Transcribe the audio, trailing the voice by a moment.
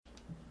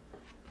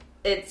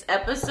It's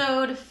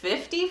episode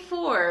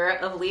 54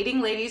 of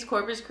Leading Ladies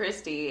Corpus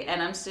Christi,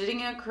 and I'm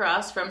sitting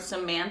across from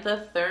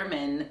Samantha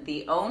Thurman,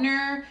 the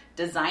owner,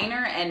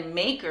 designer, and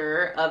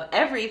maker of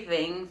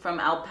everything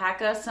from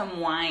Alpaca Some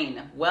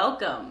Wine.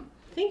 Welcome.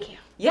 Thank you.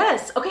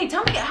 Yes. Okay,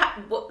 tell me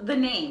the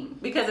name,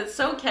 because it's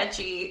so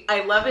catchy.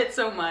 I love it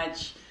so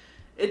much.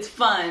 It's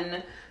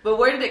fun. But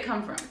where did it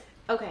come from?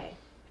 Okay.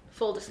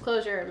 Full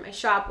disclosure, my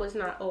shop was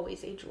not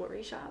always a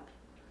jewelry shop.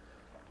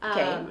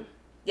 Okay.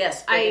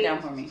 Yes, break it down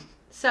for me.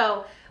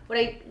 So what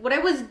I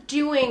was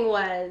doing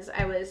was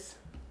I was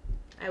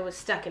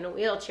stuck in a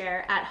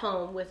wheelchair at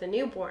home with a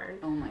newborn.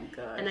 Oh my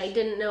gosh. And I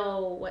didn't know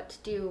what to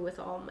do with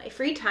all my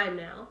free time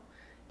now.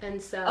 And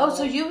so... Oh,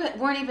 so you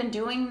weren't even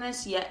doing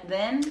this yet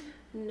then?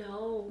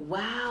 No.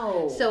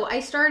 Wow. So I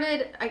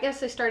started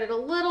a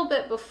little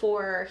bit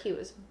before he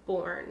was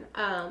born.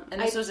 And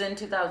this was in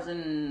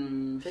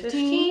 2015?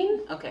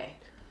 15? Okay.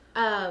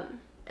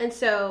 And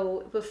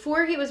so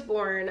before he was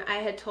born, I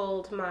had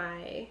told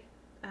my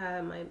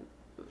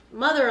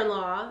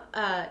mother-in-law,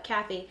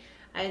 Kathy,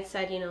 I had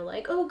said,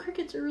 oh,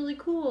 crickets are really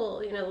cool,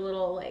 the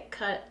little,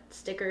 cut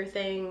sticker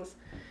things.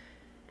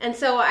 And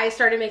so I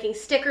started making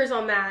stickers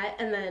on that,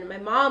 and then my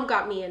mom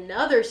got me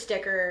another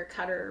sticker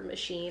cutter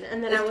machine,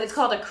 and then It's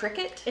called a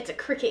Cricut? It's a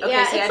Cricut, okay,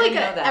 yeah. See, it's I like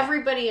didn't know that.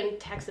 Everybody in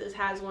Texas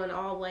has one,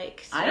 all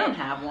I don't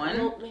have one.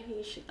 Well, maybe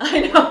you should.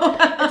 I know.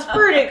 It's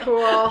pretty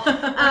cool.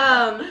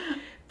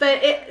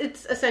 But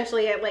it's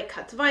essentially, it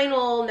cuts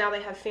vinyl. Now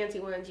they have fancy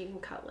ones. You can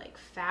cut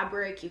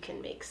fabric. You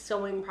can make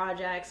sewing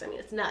projects. I mean,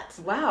 it's nuts.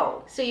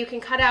 Wow. So you can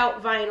cut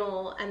out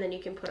vinyl, and then you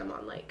can put them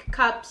on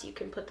cups. You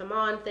can put them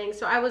on things.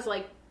 So I was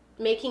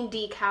making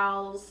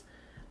decals,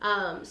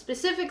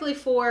 specifically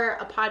for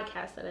a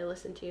podcast that I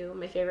listen to,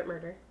 My Favorite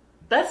Murder.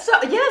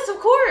 Yes, of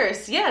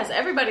course. Yes,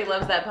 everybody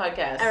loves that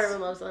podcast.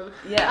 Everyone loves them.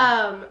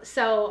 Yeah.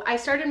 So I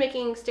started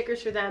making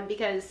stickers for them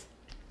because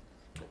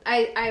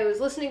I was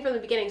listening from the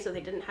beginning, so they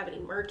didn't have any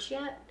merch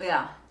yet.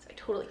 Yeah. So I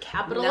totally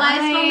capitalized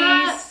on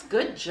that.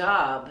 Good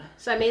job.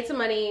 So I made some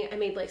money. I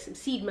made some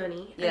seed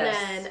money. Yes.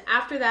 And then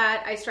after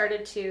that, I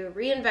started to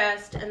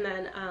reinvest, and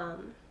then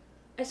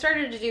I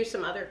started to do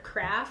some other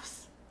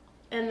crafts.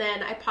 And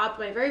then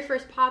my very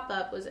first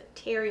pop-up was at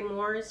Terry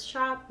Moore's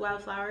shop,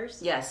 Wildflowers.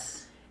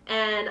 Yes.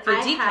 And for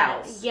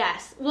decals.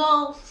 Yes.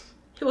 Well,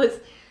 it was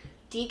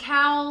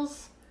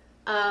decals,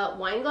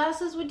 wine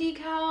glasses with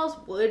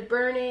decals, wood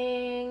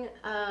burning,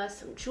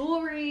 some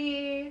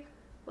jewelry.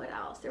 What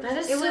else? It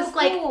was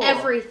cool.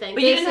 Everything.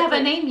 But you didn't have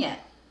a name yet.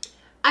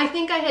 I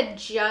think I had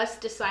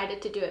just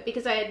decided to do it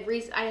because I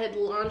had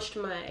launched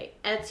my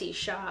Etsy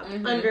shop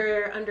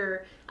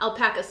under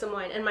Alpaca Some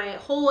Wine, and my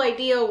whole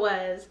idea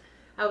was,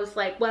 I was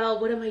like, well,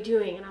 what am I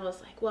doing? And I was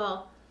like,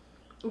 well,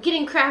 I'm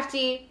getting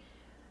crafty,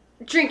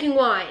 drinking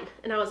wine.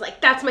 And I was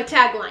like, that's my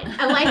tagline.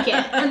 I like it.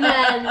 And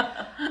then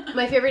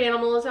my favorite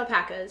animal is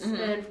alpacas.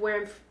 And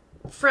where I'm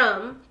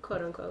from,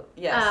 quote unquote,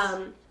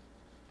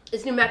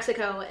 is New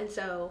Mexico. And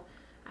so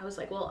I was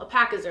like, well,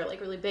 alpacas are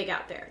really big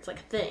out there. It's a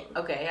thing.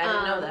 Okay, I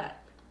didn't know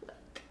that.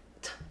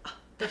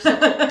 They're so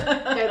cool.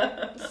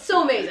 They're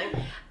so amazing.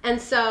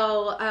 And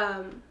so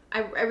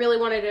I really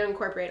wanted to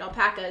incorporate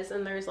alpacas,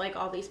 and there's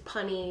all these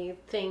punny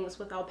things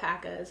with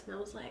alpacas, and I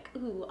was like,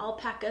 ooh,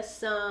 alpaca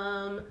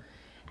some.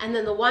 And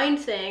then the wine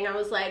thing, I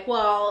was like,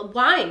 well,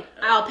 wine.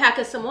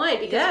 Alpaca some wine,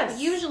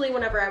 because usually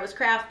whenever I was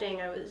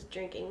crafting, I was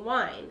drinking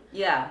wine.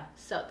 Yeah.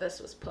 So this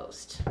was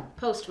post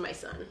my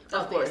son,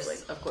 obviously.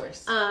 Of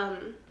course.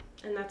 And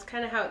that's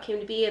kind of how it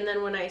came to be. And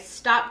then when I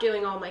stopped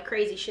doing all my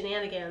crazy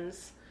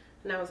shenanigans,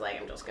 and I was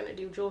like, I'm just going to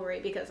do jewelry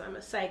because I'm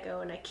a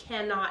psycho, and I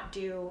cannot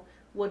do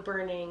wood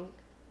burning,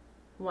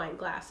 wine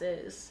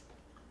glasses,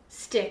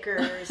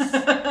 stickers,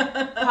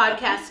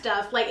 podcast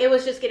stuff. It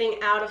was just getting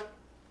out of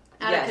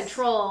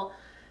control.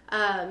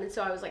 And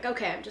so I was like,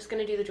 okay, I'm just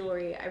going to do the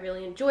jewelry. I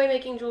really enjoy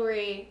making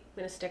jewelry. I'm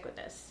going to stick with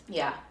this.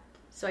 Yeah.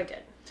 So I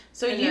did.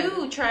 So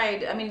you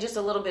tried, just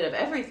a little bit of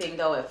everything,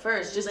 though, at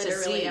first, just to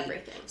see.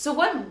 Everything. So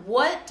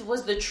what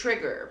was the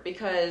trigger?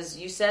 Because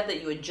you said that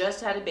you had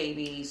just had a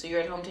baby, so you're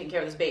at home taking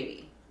care of this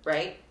baby,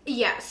 right?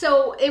 Yeah,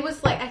 so it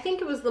was I think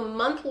it was the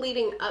month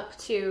leading up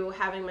to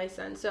having my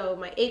son. So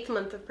my 8th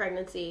month of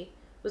pregnancy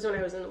was when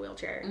I was in the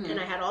wheelchair. And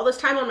I had all this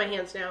time on my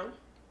hands now.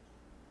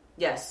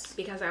 Yes.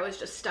 Because I was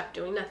just stuck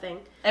doing nothing.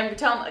 And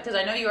tell me, because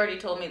I know you already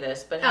told me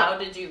this, but how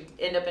did you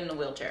end up in the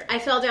wheelchair? I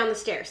fell down the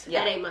stairs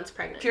at 8 months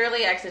pregnant.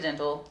 Purely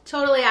accidental.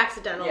 Totally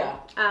accidental. Yeah.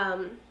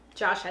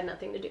 Josh had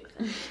nothing to do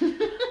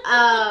with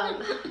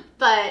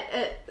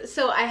it.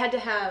 So I had to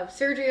have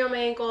surgery on my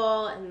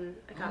ankle, and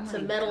I got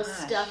some metal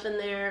stuff in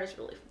there. It was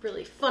really,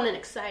 really fun and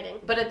exciting.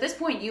 But at this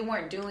point, you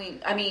weren't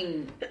doing,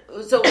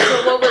 so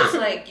what was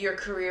your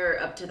career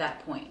up to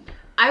that point?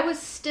 I was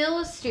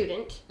still a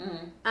student.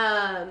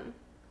 I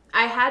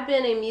had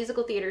been a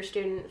musical theater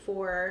student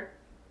for...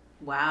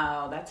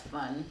 Wow, that's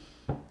fun.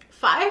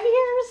 5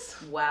 years?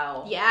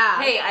 Wow.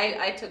 Yeah. Hey,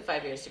 I took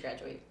 5 years to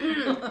graduate.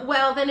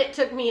 Well, then it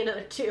took me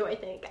another 2, I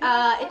think.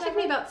 It took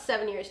me about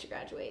 7 years to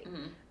graduate.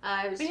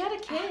 But you had a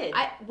kid.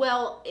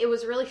 Well, it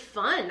was really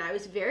fun. I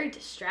was very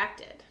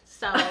distracted.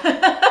 So,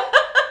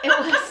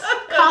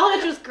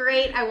 college was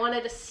great. I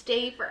wanted to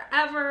stay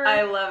forever.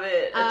 I love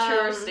it. A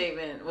truer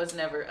statement was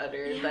never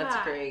uttered. Yeah, That's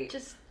great.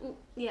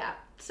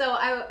 So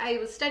I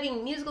was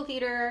studying musical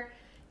theater,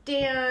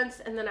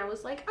 dance, and then I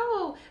was like,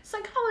 oh,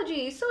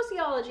 psychology,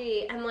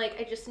 sociology, and like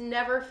I just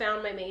never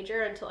found my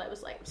major until I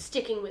was like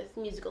sticking with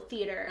musical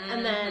theater,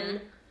 and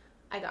then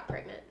I got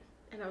pregnant,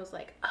 and I was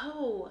like,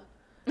 oh,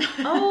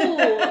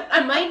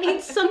 I might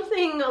need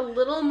something a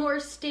little more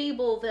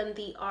stable than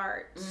the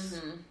arts.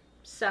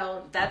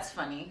 So that's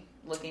funny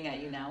looking at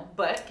you now,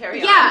 but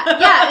carry on.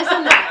 Yeah,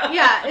 isn't that?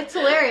 Yeah, it's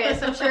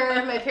hilarious. I'm sure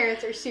my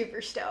parents are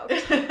super stoked.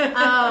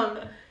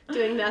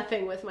 Doing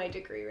nothing with my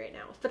degree right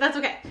now, but that's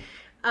okay.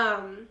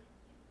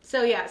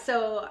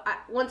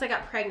 Once I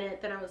got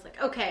pregnant, then I was like,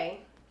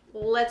 okay,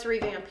 let's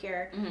revamp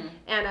here.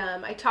 And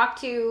I talked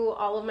to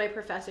all of my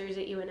professors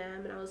at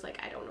UNM, and I was like,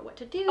 I don't know what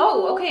to do.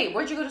 Oh, okay.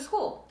 Where'd you go to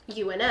school?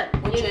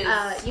 UNM, which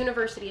is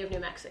University of New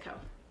Mexico.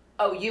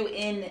 Oh,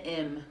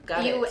 UNM.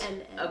 Got it.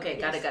 UNM. Okay,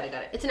 got it.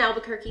 It's in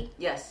Albuquerque.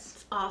 Yes.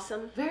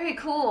 Awesome. Very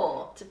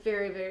cool. It's a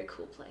very, very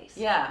cool place.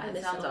 Yeah, it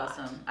sounds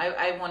awesome.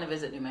 I want to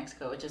visit New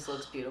Mexico. It just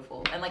looks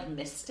beautiful and like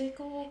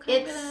mystical.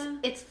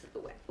 It's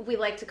we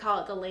like to call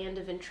it the land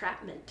of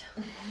entrapment.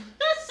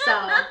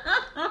 So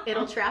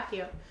it'll trap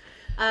you.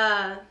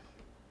 But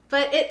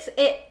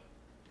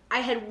I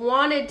had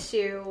wanted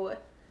to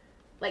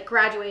like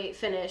graduate,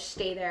 finish,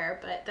 stay there,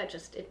 but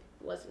it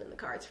wasn't in the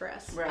cards for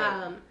us.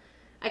 Right.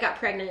 I got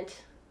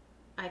pregnant.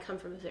 I come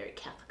from a very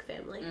Catholic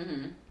family.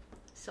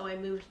 So I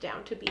moved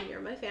down to be near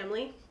my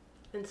family,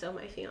 and so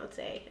my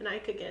fiance and I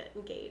could get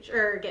engaged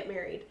or get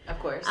married. Of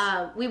course.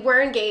 We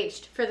were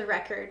engaged for the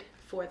record.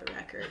 We were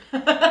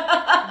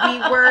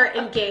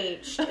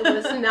engaged. It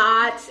was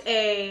not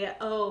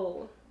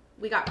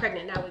we got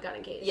pregnant, now we got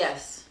engaged.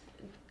 Yes.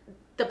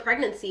 The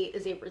pregnancy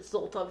is a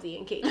result of the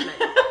engagement.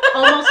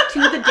 Almost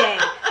to the day.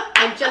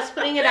 I'm just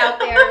putting it out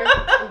there.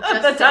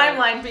 The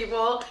timeline,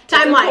 people.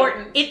 Timeline.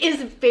 Important. It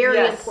is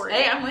very important.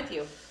 Hey, I'm with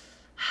you.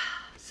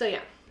 So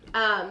yeah.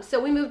 So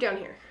we moved down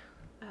here.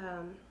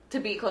 To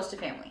be close to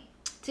family.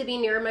 To be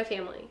near my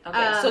family.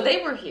 Okay, so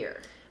they were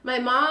here. My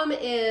mom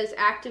is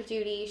active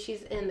duty.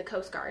 She's in the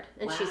Coast Guard,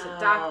 and she's a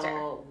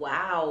doctor.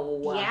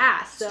 Wow.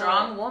 Yeah. So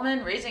strong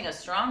woman, raising a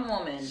strong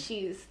woman.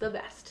 She's the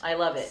best. I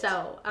love it.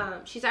 So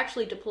she's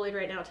actually deployed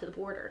right now to the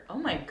border. Oh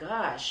my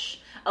gosh.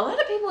 A lot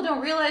of people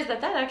don't realize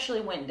that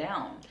actually went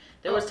down.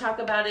 There was talk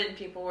about it, and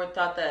people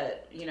thought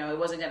that, it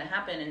wasn't going to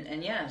happen,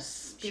 and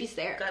yes. She's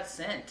there. Got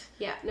sent.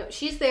 Yeah, no,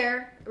 she's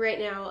there right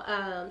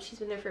now. She's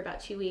been there for about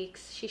 2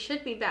 weeks. She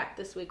should be back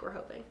this week, we're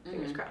hoping.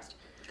 Fingers crossed.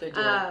 Good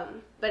deal.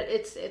 But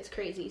it's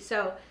crazy.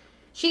 So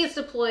she gets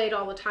deployed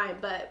all the time,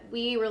 but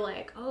we were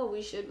like,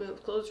 we should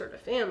move closer to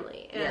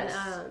family. And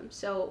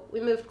so we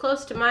moved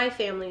close to my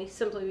family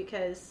simply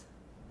because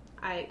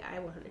I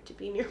wanted to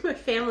be near my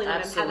family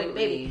when I'm having a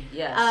baby.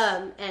 Yes.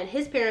 And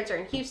his parents are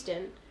in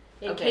Houston,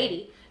 in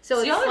Katy. So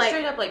it's y'all are like,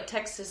 straight up like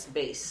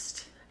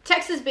Texas-based.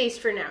 Texas-based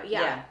for now,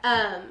 yeah.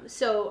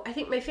 So I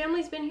think my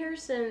family's been here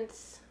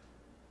since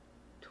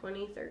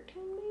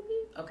 2013,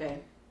 maybe? Okay.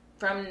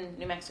 From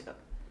New Mexico?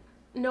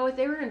 No,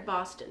 they were in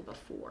Boston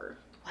before.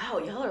 Wow,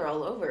 y'all are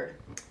all over.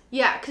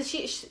 Yeah, because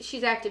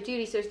she's active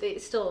duty, so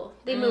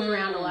they move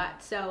around a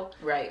lot. So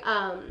right.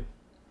 I'm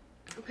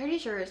pretty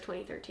sure it was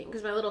 2013,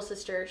 because my little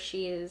sister,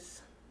 she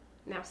is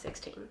now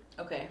 16.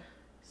 Okay.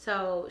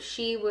 So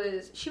she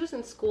was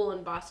in school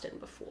in Boston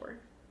before.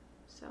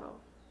 So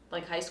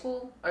like high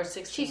school or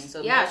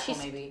 16? Middle school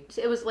maybe.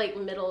 It was like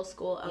middle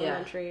school,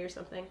 elementary or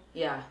something.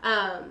 Yeah.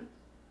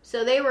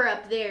 So they were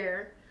up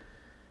there,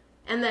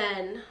 and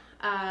then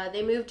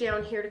they moved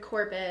down here to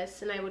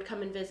Corpus, and I would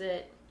come and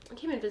visit. I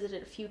came and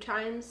visited a few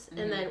times,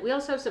 and then we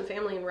also have some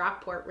family in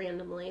Rockport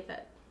randomly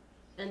that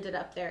ended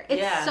up there.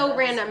 It's so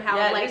random how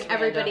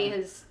everybody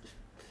has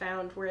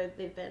found where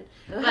they've been.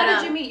 How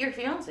did you meet your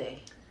fiance?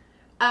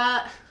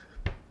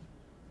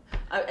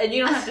 And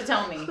you don't have to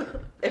tell me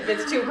if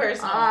it's too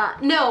personal.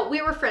 No, we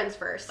were friends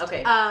first.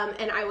 Okay.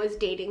 And I was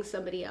dating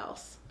somebody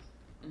else.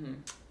 Mm-hmm.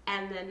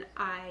 And then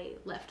I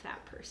left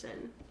that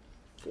person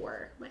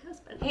for my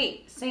husband.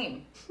 Hey,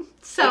 same.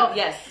 So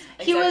yes,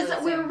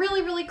 exactly we were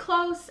really, really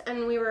close,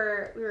 and we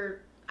were.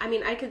 I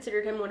mean, I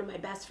considered him one of my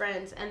best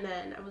friends, and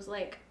then I was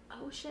like,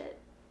 oh shit,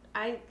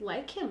 I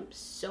like him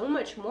so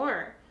much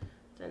more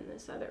than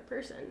this other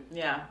person.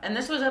 Yeah, and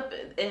this was up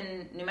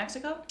in New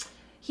Mexico?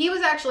 He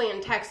was actually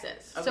in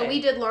Texas, so we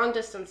did long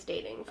distance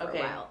dating for a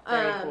while.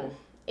 Very cool.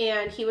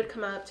 And he would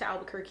come up to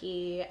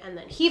Albuquerque, and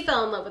then he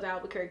fell in love with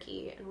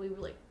Albuquerque, and we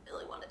really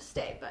wanted to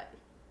stay, but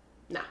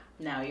nah.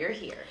 Now you're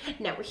here.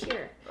 Now we're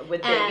here.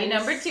 With baby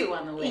number 2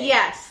 on the way.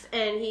 Yes,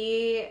 and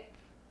he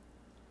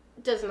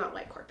does not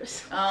like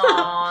Corpus.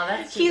 Oh,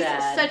 that's too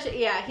bad.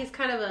 He's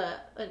kind of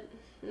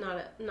not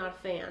a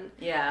fan.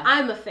 Yeah.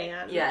 I'm a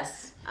fan.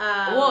 Yes.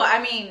 Well, I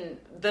mean,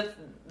 the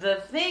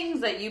things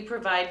that you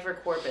provide for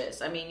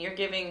Corpus, I mean, you're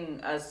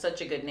giving us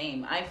such a good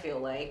name, I feel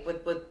like,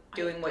 with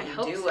doing what you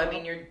do. So. I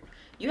mean,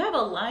 you have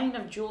a line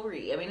of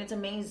jewelry. I mean, it's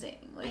amazing.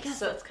 I guess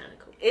that's kind of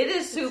cool. It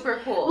is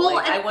super cool. Well,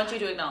 like, I want you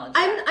to acknowledge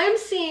that. I'm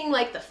seeing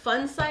like the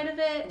fun side of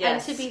it,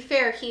 Yes. and to be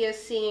fair, he is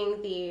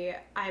seeing the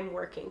I'm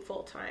working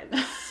full time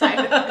side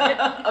of it.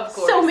 Of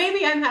course. So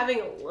maybe I'm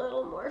having a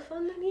little more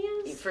fun than he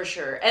is. For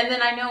sure. And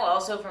then I know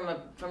also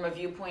from a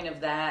viewpoint of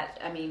that,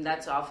 I mean,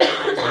 that's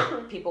oftentimes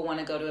what people want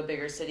to go to a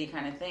bigger city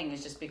kind of thing,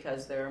 is just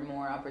because there are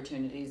more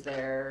opportunities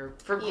there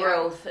for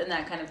growth and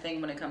that kind of thing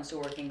when it comes to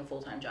working a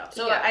full-time job.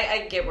 So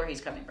I get where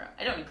he's coming from.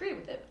 I don't agree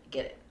with it. I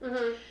get it.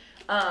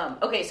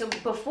 Mm-hmm. Okay, so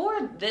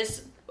before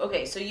this,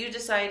 so you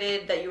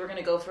decided that you were going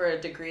to go for a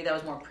degree that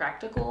was more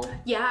practical.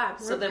 Yeah,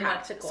 So then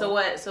practical.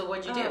 So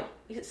what'd you do?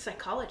 It's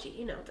psychology,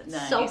 you know, that's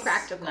Nice. so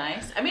practical.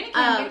 Nice. I mean, it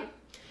can be.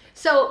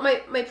 So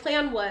my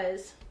plan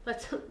was,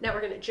 now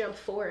we're going to jump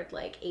forward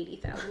like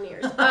 80,000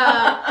 years.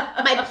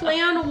 My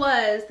plan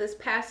was, this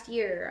past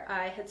year,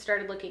 I had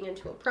started looking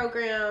into a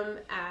program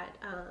at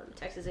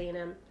Texas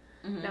A&M,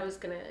 and I was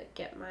going to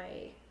get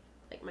my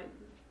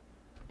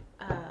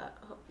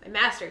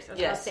master's. I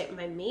was about to say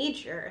my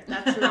major.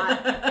 That's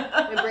not,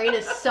 my brain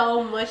is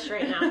so mush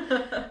right now.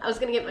 I was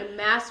going to get my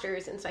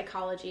master's in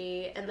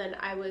psychology, and then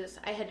I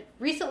had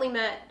recently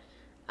met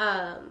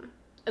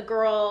a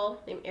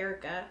girl named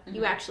Erica.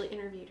 You actually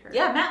interviewed her.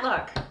 Yeah,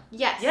 Matlock.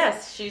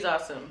 Yes, she's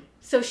awesome.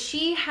 So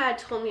she had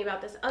told me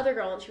about this other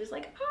girl, and she was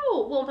like,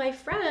 oh, well, my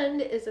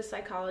friend is a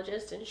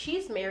psychologist, and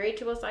she's married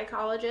to a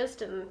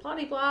psychologist, and blah,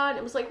 blah, blah. And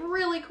it was, like,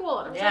 really cool.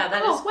 And I was like,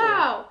 that oh, is cool.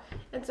 wow.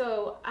 And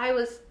so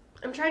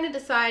I'm trying to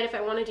decide if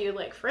I want to do,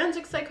 like,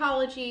 forensic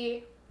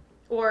psychology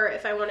or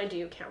if I want to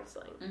do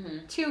counseling.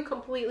 Mm-hmm. Two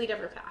completely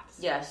different paths.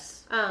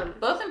 Yes.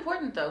 Both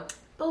important, though.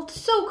 Both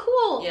so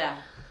cool. Yeah.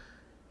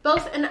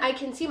 Both, and I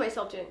can see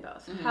myself doing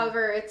both. Mm-hmm.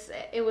 However,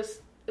 it was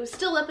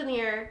still up in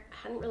the air. I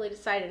hadn't really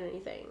decided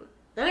anything.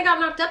 Then I got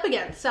knocked up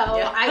again, so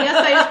I guess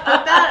I just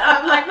put that.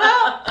 I'm like,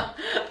 well,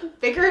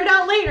 figure it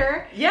out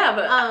later. Yeah,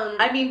 but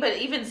I mean, but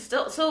even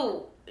still,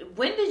 so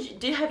when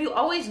have you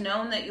always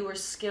known that you were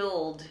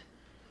skilled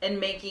in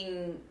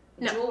making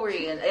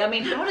jewelry? And I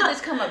mean, how did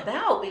this come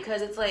about?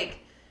 Because it's like,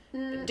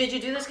 did you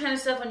do this kind of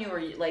stuff when you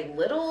were like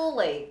little?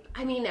 Like,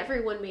 I mean,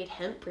 everyone made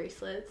hemp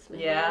bracelets. Man.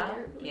 Yeah,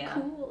 They're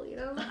cool, you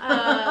know.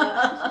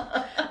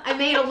 I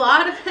made a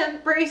lot of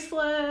hemp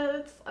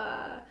bracelets,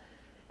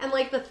 and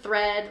like the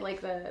thread,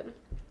 like the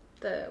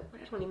I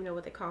don't even know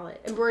what they call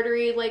it,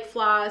 embroidery, like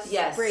floss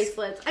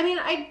bracelets. I mean,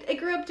 I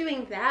grew up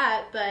doing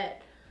that,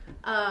 but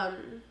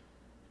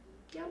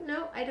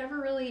no, I never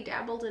really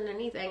dabbled in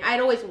anything. I'd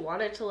always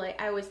wanted to,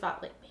 like, I always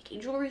thought like making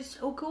jewelry is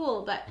so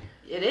cool, but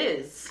it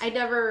is. I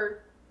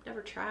never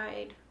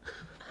tried.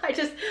 I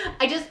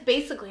just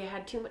basically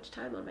had too much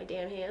time on my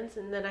damn hands,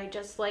 and then I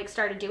just like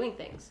started doing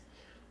things.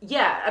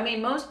 Yeah, I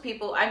mean, most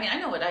people. I mean, I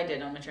know what I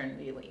did on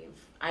maternity leave.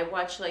 I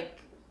watched like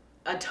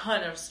a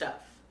ton of stuff.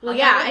 Well,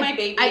 yeah, my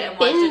baby and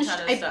watched a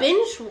ton of I stuff.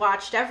 binge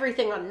watched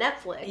everything on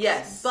Netflix.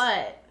 Yes,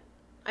 but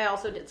I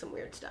also did some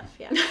weird stuff.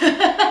 Yeah,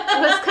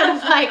 it was kind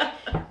of like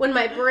when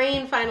my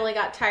brain finally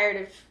got tired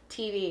of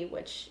TV,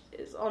 which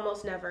is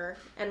almost never,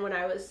 and when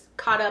I was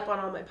caught up on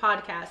all my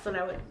podcasts, then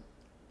I would,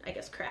 I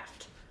guess,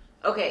 craft.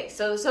 Okay,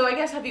 so I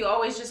guess, have you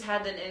always just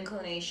had an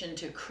inclination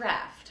to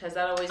craft? Has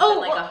that always been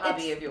like a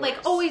hobby of yours?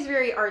 Like always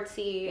very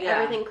artsy,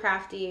 everything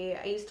crafty.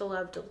 I used to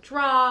love to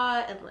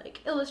draw and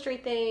like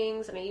illustrate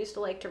things, and I used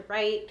to like to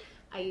write.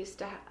 I used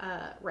to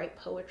write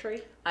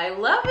poetry. I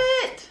love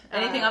it.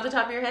 Anything off the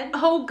top of your head?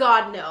 Oh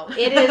God, no!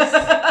 It is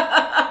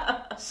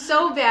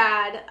so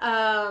bad.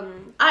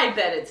 I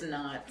bet it's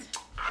not.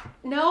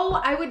 No,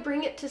 I would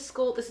bring it to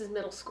school. This is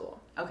middle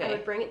school. Okay. I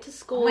would bring it to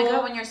school. Oh my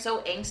God, when you're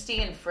so angsty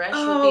and fresh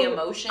with the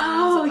emotions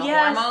and the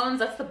hormones,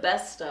 that's the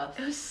best stuff.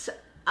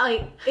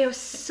 It was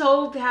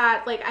so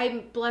bad. Like,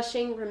 I'm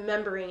blushing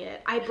remembering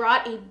it. I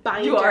brought a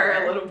binder. You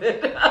are a little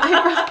bit.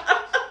 I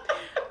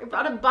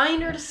brought a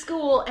binder to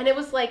school, and it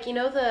was like, you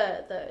know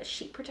the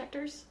sheet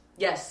protectors?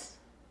 Yes.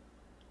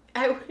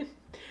 I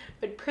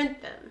would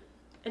print them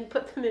and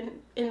put them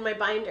in my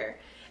binder.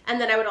 And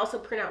then I would also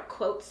print out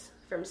quotes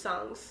from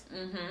songs.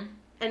 Mm-hmm.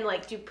 And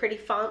like do pretty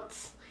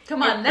fonts.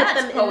 Come on,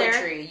 that's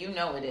poetry. You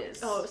know it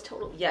is. Oh, it was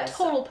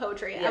total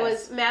poetry. Yes. I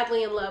was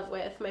madly in love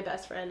with my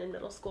best friend in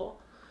middle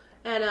school.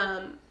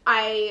 And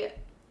I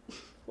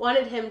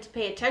wanted him to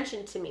pay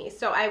attention to me,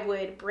 so I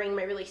would bring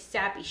my really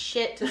sappy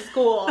shit to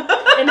school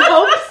in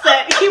hopes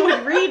that he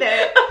would read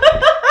it.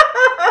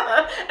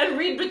 And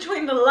read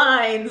between the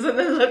lines and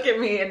then look at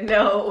me and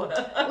know.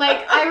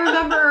 Like, I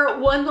remember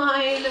one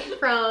line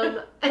from,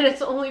 and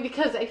it's only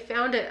because I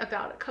found it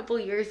about a couple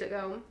years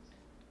ago,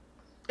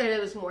 and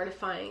it was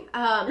mortifying.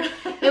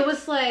 It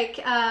was like,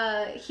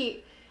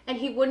 he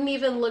wouldn't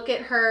even look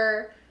at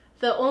her,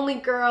 the only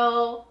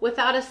girl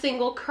without a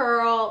single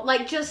curl,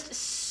 like, just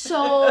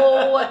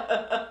so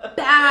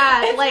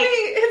bad.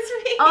 It's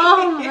me.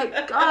 Oh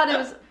my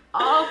God,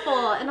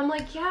 awful. And I'm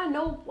like, yeah,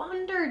 no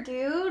wonder,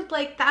 dude.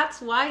 Like,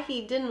 that's why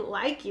he didn't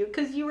like you,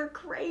 because you were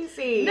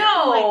crazy.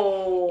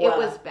 No. Like, it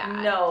was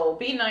bad. No.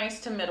 Be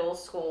nice to middle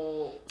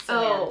school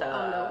Samantha.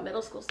 Oh, no.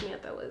 Middle school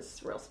Samantha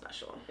was real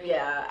special.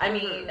 Yeah. I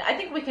mean, I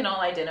think we can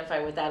all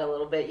identify with that a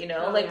little bit, you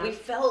know? We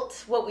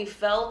felt what we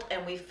felt,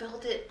 and we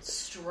felt it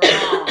strong.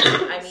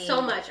 I mean,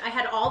 so much. I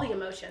had all the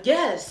emotions.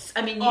 Yes.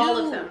 I mean, all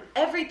of them.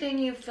 Everything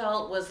you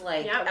felt was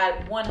like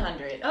at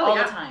 100 all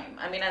the time.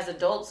 I mean, as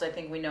adults, I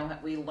think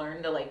we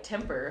learn to like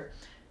temper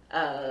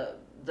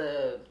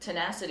the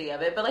tenacity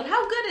of it. But like,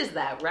 how good is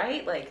that,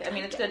 right? Like, I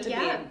mean, it's good to be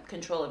in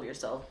control of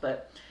yourself.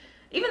 But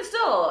even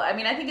still, I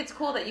mean, I think it's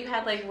cool that you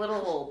had like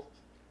little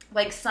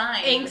like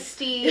signs.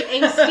 Angsty,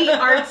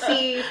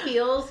 artsy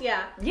feels,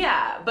 yeah.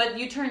 Yeah, but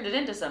you turned it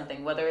into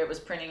something, whether it was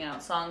printing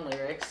out song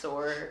lyrics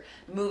or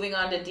moving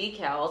on to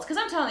decals. Because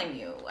I'm telling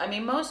you, I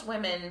mean, most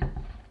women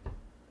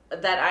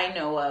that I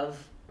know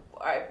of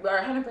are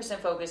 100%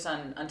 focused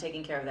on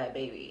taking care of that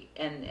baby,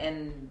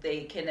 and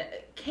they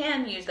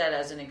can use that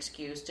as an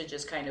excuse to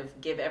just kind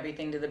of give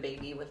everything to the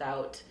baby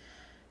without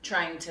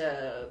trying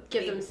to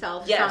give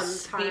themselves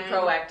some time, be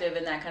proactive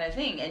and that kind of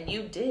thing. And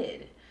you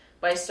did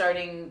by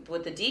starting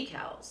with the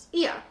decals.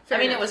 Yeah, I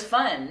mean, it was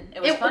fun.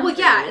 It was fun. Well,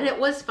 yeah, and it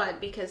was fun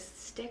because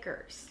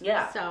stickers.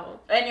 Yeah.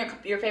 So, and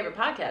your favorite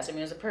podcast. I mean,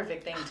 it was a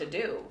perfect thing to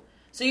do.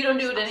 So you don't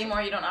do it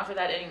anymore? You don't offer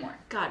that anymore?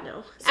 God,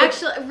 no. So,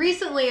 actually,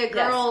 recently a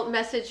girl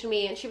messaged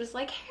me and she was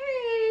like,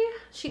 hey,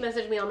 she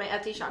messaged me on my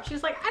Etsy shop. She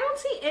was like, I don't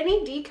see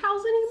any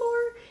decals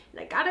anymore. And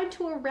I got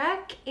into a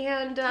wreck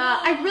and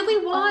I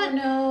really want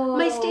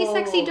my Stay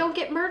Sexy Don't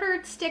Get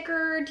Murdered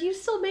sticker. Do you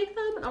still make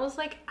them? And I was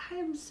like,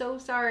 I'm so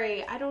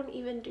sorry. I don't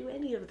even do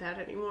any of that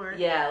anymore.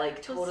 Yeah,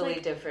 like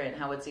totally different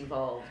how it's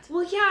evolved.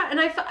 Well, yeah.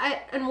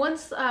 And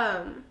once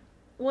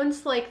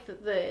like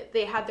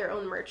they had their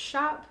own merch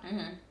shop,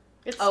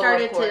 it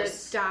started to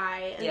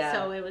die, and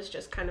so it was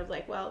just kind of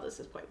like, well,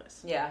 this is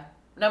pointless. Yeah.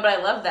 No, but I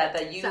love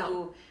that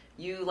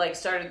you like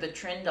started the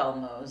trend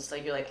almost.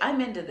 Like, you're like, I'm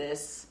into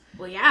this.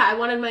 Well, yeah, I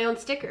wanted my own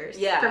stickers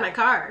for my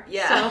car.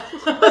 Yeah.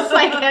 So I was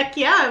like, heck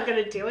yeah, I'm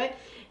going to do it.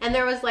 And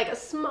there was like a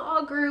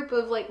small group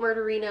of like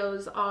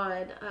murderinos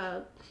on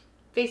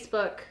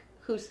Facebook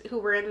who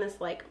were in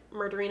this like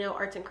Murderino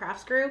arts and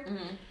crafts group.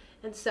 Mm-hmm.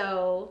 And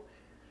so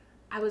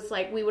I was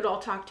like, we would all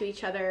talk to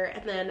each other,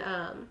 and then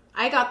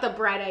I got the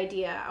bright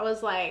idea. I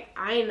was like,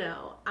 I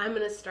know, I'm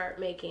going to start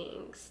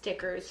making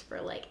stickers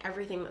for, like,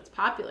 everything that's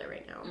popular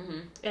right now. Mm-hmm.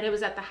 And it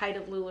was at the height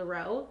of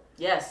LuLaRoe.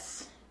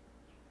 Yes.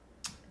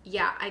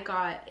 Yeah, I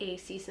got a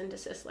cease and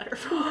desist letter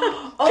from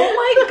them.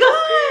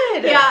 Oh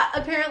my god! Yeah,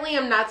 apparently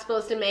I'm not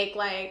supposed to make,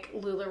 like,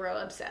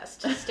 LuLaRoe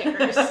obsessed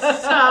stickers. So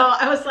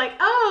I was like,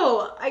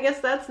 oh, I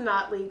guess that's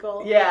not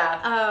legal.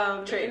 Yeah.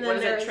 What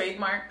is it,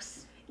 trademarks?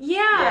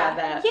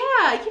 Yeah,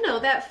 you know,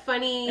 that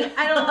funny,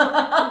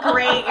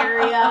 gray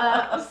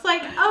area. It's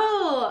like,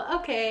 oh,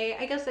 okay,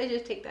 I guess I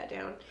just take that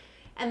down.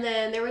 And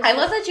then there was... I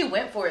love that you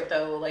went for it,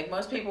 though. Like,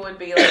 most people would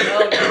be like,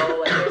 oh, no,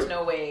 like, there's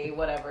no way,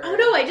 whatever. Oh,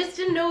 no, I just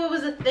didn't know it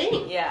was a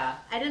thing. Yeah.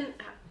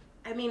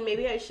 I mean,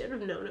 maybe I should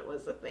have known it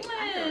was a thing.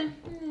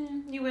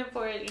 You went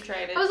for it, you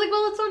tried it. I was like,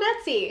 well, it's on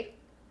Etsy.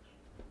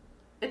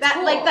 It's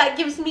cool. Like, that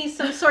gives me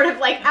some sort of,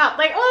 like, out.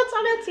 Like, oh,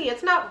 it's on Etsy.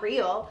 It's not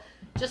real.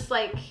 Just,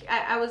 like,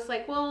 I was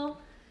like, well...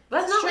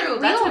 That's true.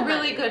 Like that's a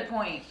really good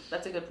point.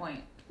 That's a good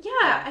point.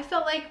 Yeah, I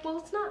felt like, well,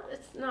 it's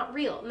not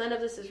real. None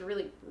of this is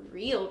really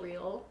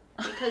real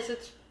because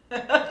it's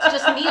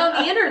just me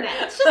on the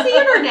internet. It's just the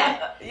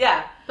internet.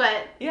 Yeah.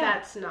 But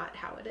that's not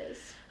how it is.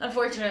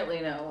 Unfortunately,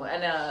 no.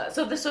 And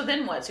so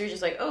then what? So you're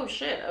just like, oh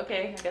shit,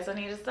 okay, I guess I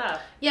need to stop.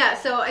 Yeah,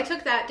 so I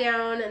took that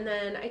down, and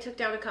then I took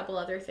down a couple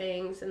other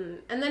things, and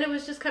then it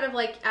was just kind of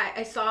like,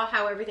 I saw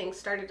how everything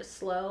started to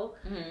slow,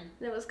 and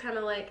it was kind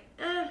of like,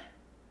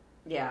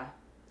 Yeah.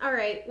 All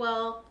right,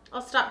 well,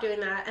 I'll stop doing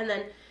that. And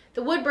then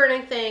the wood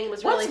burning thing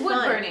was really fun. What's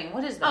wood burning?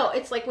 What is that? Oh,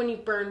 it's like when you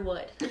burn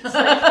wood. It's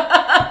like,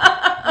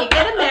 you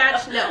get a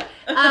match. No.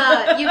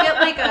 You get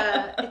like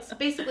it's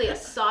basically a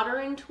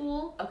soldering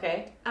tool.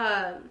 Okay.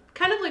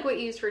 Kind of like what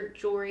you use for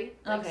jewelry.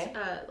 Like,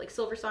 okay. Like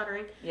silver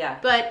soldering. Yeah.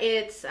 But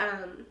it's,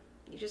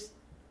 you just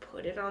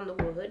put it on the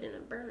wood and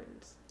it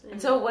burns. And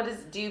so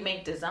do you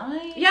make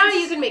designs? Yeah,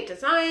 you can make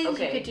designs.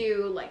 Okay. You could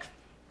do like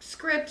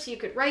scripts, you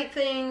could write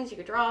things, you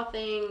could draw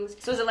things.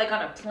 So is it like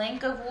on a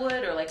plank of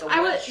wood or like a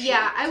wood sheet?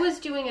 Yeah, I was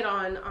doing it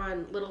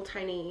on little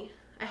tiny,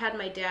 I had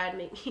my dad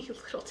make me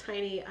little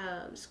tiny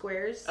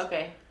squares.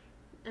 Okay.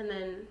 And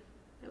then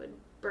I would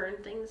burn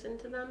things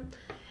into them.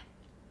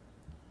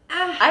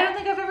 I don't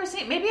think I've ever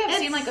seen, maybe I've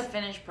seen like a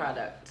finished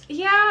product.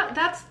 Yeah,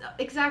 that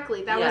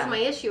was my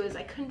issue, is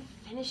I couldn't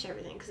finish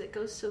everything because it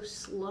goes so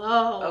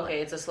slow.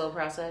 Okay, it's a slow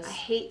process. I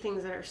hate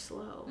things that are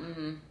slow.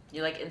 Mm-hmm.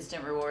 You like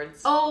instant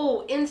rewards?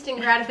 Oh, instant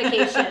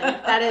gratification.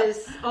 That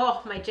is,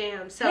 my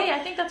jam. So, hey, I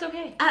think that's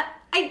okay.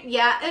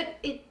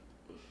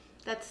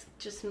 That's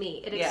just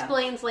me. It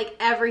explains like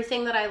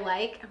everything that I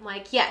like. I'm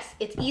like, yes,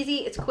 it's easy,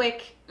 it's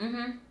quick.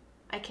 Mm-hmm.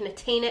 I can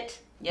attain it.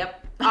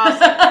 Yep. Awesome.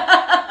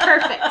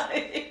 Perfect.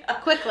 Yeah.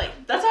 Quickly.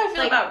 That's how I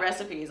feel about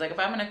recipes. Like, if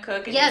I'm going to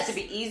cook, it needs to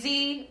be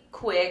easy,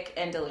 quick,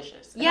 and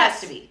delicious. It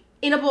has to be.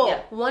 In a bowl.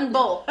 Yeah. One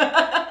bowl.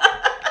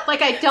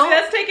 Like, I don't... See,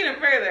 that's taking it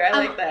further. I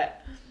like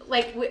that.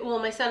 Like,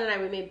 my son and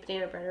I, we made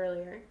banana bread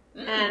earlier.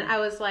 And I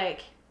was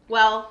like,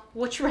 well,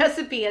 which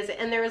recipe is it?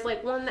 And there was,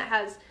 like, one that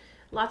has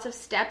lots of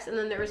steps, and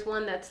then there was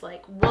one that's,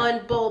 like,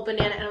 one bowl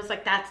banana. And I was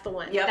like, that's the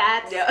one. Yep.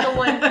 That's the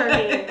one for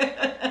me.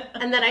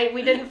 And then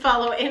we didn't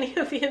follow any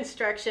of the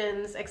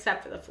instructions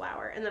except for the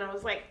flour. And then I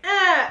was like,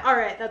 all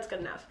right, that's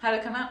good enough. How'd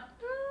it come out?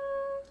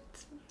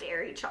 It's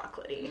very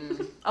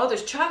chocolatey. Oh,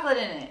 there's chocolate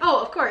in it.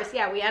 Oh, of course.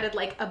 Yeah, we added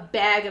like a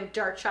bag of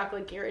dark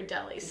chocolate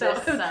Ghirardelli. So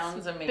this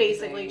sounds amazing.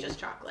 Basically just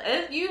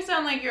chocolate. You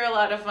sound like you're a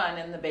lot of fun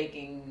in the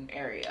baking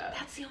area.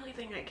 That's the only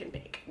thing I can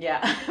bake. Yeah,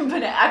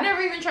 but I've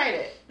never even tried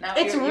it. Now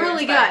it's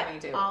really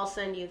good. I'll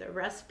send you the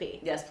recipe.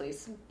 Yes,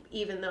 please.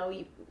 Even though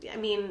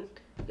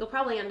you'll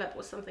probably end up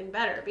with something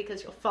better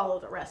because you'll follow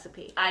the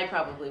recipe. I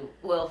probably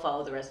will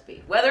follow the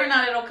recipe. Whether or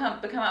not it'll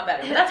become out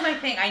better. But that's my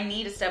thing. I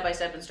need a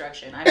step-by-step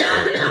instruction. I'm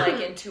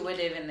not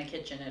intuitive in the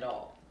kitchen at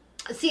all.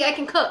 See, I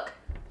can cook.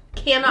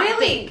 Cannot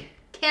bake.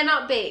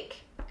 Cannot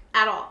bake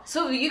at all.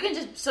 So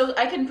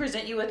I can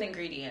present you with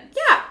ingredients.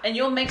 Yeah. And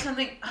you'll make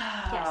something.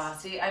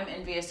 Yes. See, I'm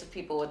envious of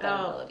people with that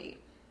ability.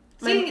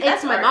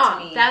 It's my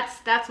mom.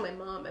 That's my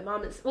mom. My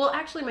mom is,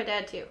 actually my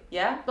dad too.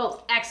 Yeah?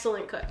 Both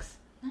excellent cooks.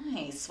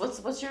 Nice.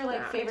 What's your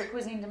favorite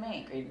cuisine to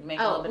make? Or you make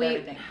a little bit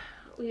of everything?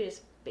 We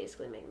just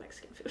basically make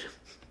Mexican food.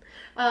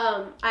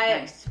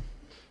 Nice.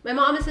 My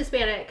mom is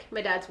Hispanic.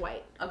 My dad's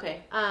white.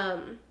 Okay.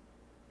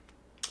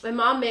 My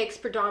mom makes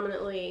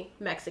predominantly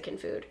Mexican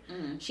food.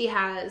 Mm-hmm. She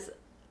has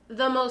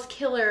the most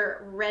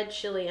killer red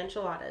chili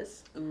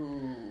enchiladas.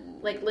 Ooh.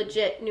 Like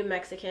legit New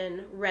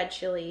Mexican red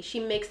chili. She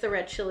makes the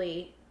red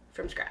chili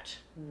from scratch.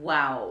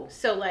 Wow.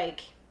 So like,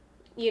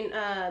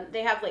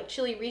 they have like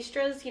chili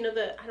ristras.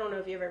 I don't know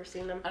if you've ever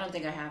seen them. I don't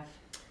think I have.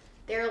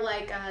 They're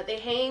like, they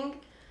hang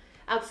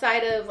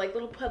outside of like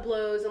little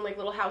pueblos and like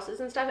little houses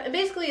and stuff. And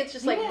basically it's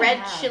just like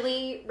red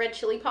chili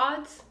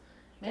pods.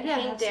 Maybe I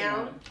have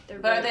down. Seen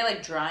them. But are they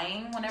like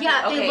drying whenever?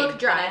 Yeah, they look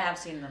dry. I have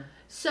seen them.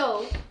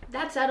 So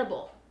that's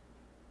edible.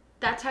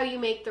 That's how you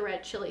make the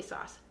red chili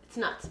sauce. It's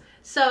nuts.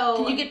 So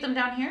can you get them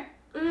down here?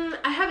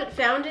 I haven't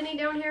found any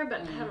down here,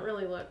 but I haven't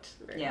really looked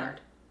very hard.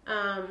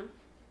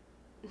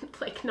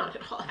 Like, not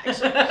at all,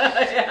 actually.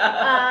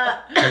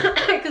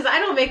 Because I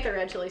don't make the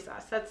red chili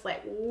sauce. That's,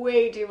 like,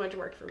 way too much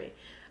work for me.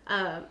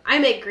 I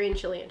make green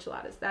chili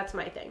enchiladas. That's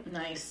my thing.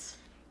 Nice.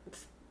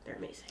 They're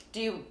amazing.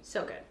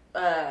 So good.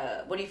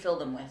 What do you fill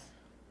them with?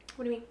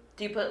 What do you mean?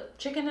 Do you put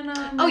chicken in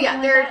them? Oh,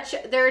 yeah.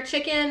 They're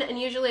chicken, and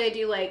usually I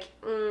do, like,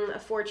 a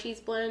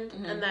 4-cheese blend,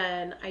 and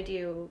then I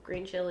do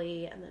green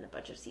chili, and then a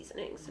bunch of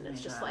seasonings, and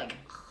it's just like...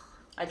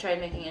 I tried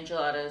making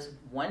enchiladas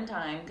one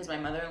time, because my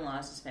mother-in-law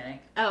is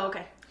Hispanic. Oh,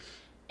 okay.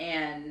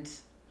 And,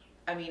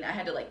 I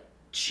had to,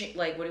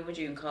 what would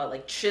you call it?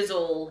 Like,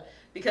 chisel,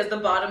 because the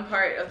bottom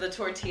part of the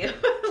tortilla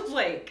was,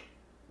 like,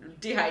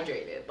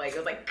 dehydrated. Like, it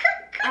was like...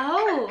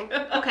 Oh,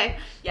 okay.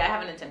 Yeah, I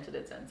haven't attempted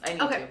it since. I need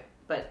to,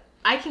 but...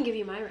 I can give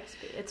you my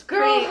recipe. It's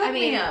great. Hook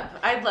me up.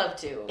 I'd love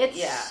to.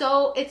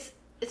 It's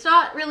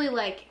not really,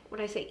 like,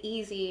 when I say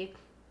easy,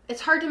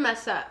 it's hard to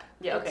mess up.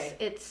 Yeah, okay.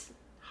 It's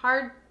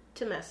hard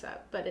to mess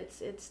up, but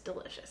it's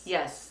delicious.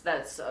 Yes,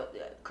 that's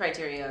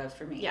criteria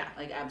for me. Yeah.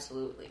 Like,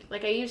 absolutely.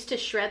 Like, I used to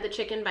shred the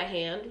chicken by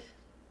hand.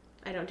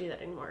 I don't do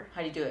that anymore.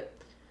 How do you do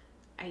it?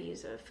 I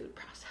use a food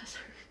processor.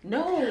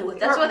 No,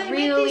 that's why they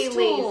really make these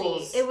tools.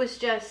 Lazy. It was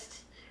just...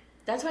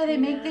 That's why they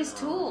make these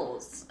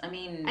tools.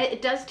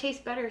 It does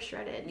taste better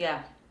shredded.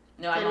 Yeah.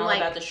 No, I'm all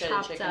about the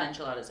shredded chicken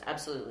enchiladas.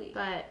 Absolutely.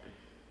 But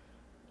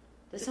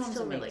this sounds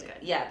still amazing. Really good.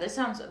 Yeah,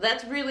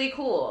 that's really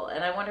cool.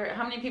 And I wonder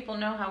how many people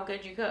know how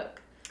good you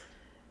cook.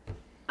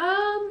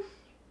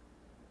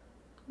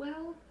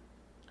 Well,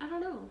 I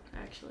don't know.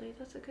 Actually,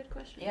 that's a good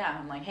question. Yeah,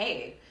 I'm like,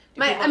 hey,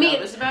 my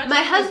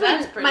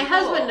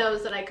husband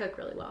knows that I cook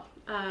really well.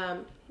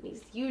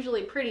 He's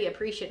usually pretty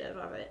appreciative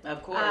of it.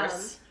 Of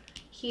course.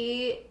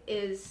 He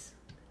is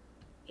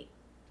a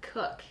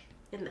cook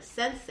in the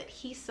sense that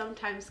he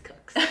sometimes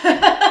cooks.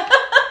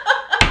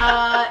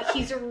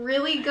 He's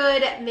really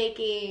good at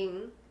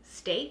making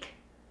steak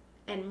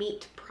and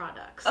meat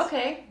products.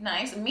 Okay,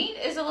 nice. Meat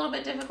is a little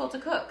bit difficult to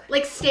cook.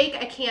 Like steak,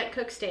 I can't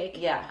cook steak.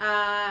 Yeah.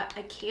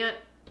 I cannot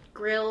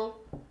grill.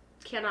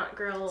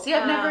 See,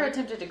 I've never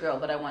attempted to grill,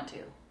 but I want to.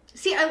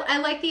 See, I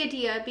like the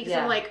idea because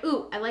I'm like,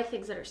 ooh, I like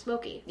things that are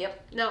smoky.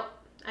 Yep. No,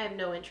 I have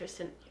no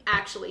interest in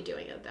actually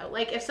doing it, though.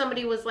 Like, if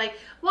somebody was like,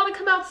 want to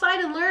come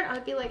outside and learn,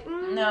 I'd be like,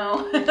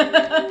 no.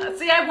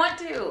 See, I want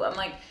to. I'm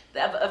like,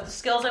 of the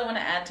skills I want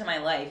to add to my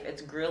life,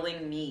 it's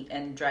grilling meat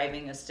and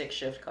driving a stick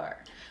shift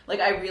car. Like,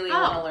 I really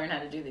want to learn how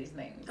to do these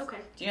things. Okay.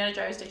 Do you know how to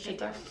drive a stick shift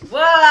car?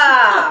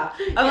 Wow!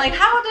 I'm like,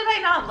 how did I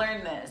not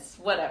learn this?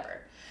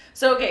 Whatever.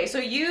 So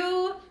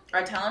you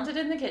are talented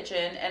in the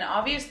kitchen and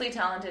obviously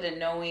talented in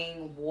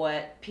knowing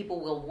what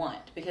people will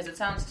want, because it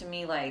sounds to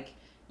me like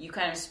you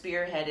kind of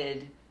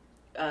spearheaded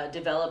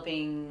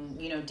developing,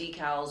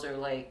 decals or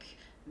like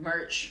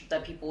merch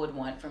that people would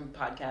want from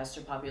podcasts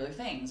or popular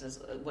things is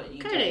what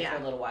you Kinda, did yeah.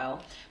 for a little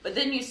while. But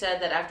then you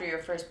said that after your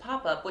first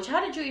pop-up, which how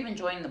did you even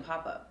join the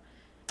pop-up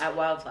at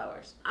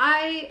Wildflowers?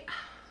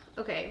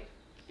 Okay,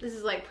 this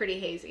is like pretty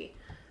hazy.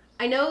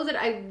 I know that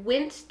I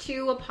went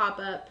to a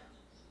pop-up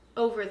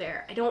over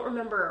there. I don't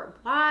remember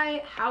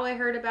how I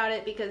heard about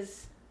it,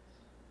 because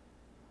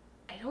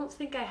I don't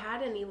think I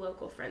had any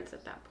local friends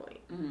at that point.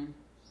 Mm-hmm.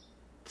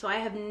 So I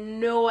have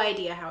no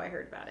idea how I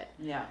heard about it.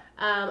 Yeah.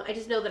 I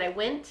just know that I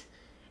went,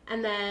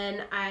 and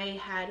then I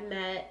had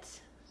met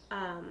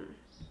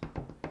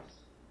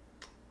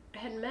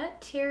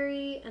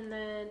Terry, and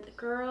then the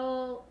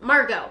girl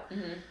Margot.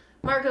 Mm-hmm.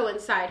 Margot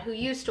inside, who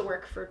used to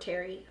work for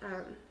Terry.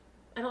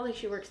 I don't think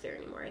she works there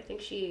anymore. I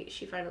think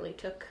she finally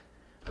took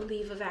a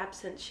leave of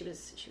absence. She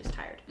was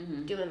tired,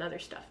 doing other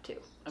stuff too.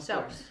 Of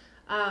course.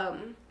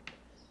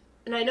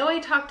 And I know I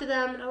talked to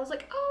them, and I was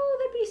like, "Oh,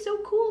 that'd be so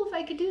cool if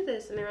I could do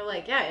this." And they were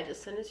like, "Yeah,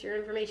 just send us your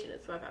information.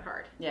 It's not that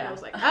hard." Yeah. And I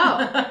was like,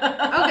 "Oh,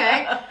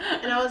 okay."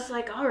 And I was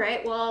like, "All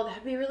right, well,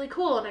 that'd be really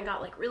cool." And I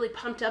got like really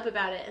pumped up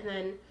about it, and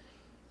then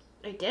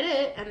I did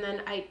it, and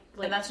then I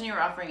like. And that's when you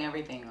were offering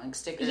everything, like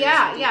stickers,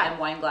 and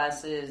wine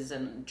glasses,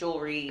 and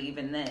jewelry.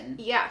 Even then,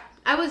 yeah,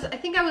 I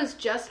think I was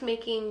just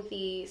making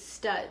the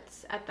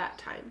studs at that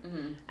time.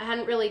 Mm-hmm. I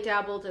hadn't really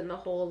dabbled in the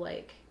whole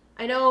like.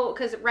 I know,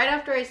 because right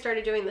after I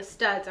started doing the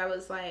studs, I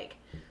was like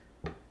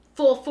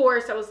full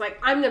force. I was like,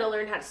 I'm gonna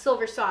learn how to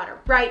silver solder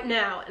right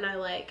now, and I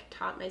like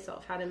taught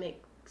myself how to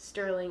make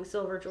sterling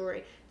silver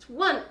jewelry. It's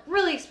one,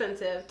 really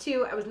expensive.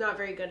 Two, I was not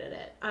very good at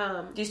it.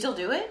 Do you still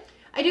do it?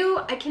 I do.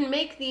 I can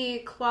make the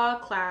claw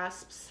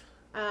clasps.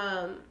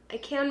 I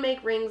can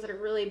make rings that are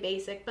really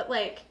basic, but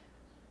like,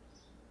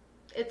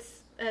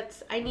 it's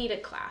I need a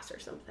class or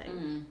something.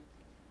 Mm-hmm.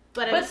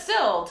 But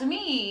still, to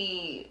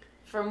me,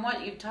 from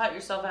what you've taught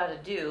yourself how to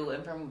do,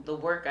 and from the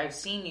work I've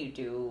seen you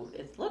do,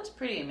 it looks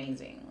pretty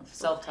amazing.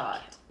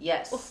 Self-taught,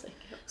 yes. Well, thank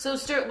you. So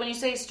when you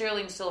say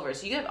sterling silver,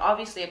 so you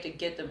obviously have to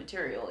get the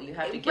material. You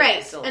have to get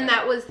right, the silver. and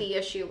that was the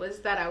issue, was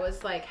that I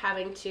was like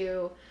having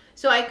to.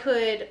 So I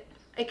could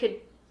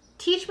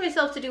teach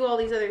myself to do all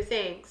these other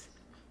things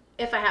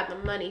if I had the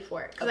money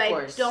for it, because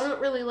I don't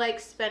really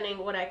like spending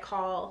what I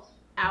call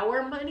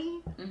our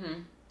money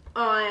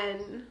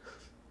on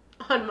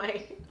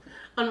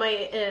my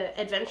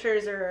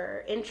adventures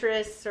or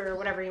interests or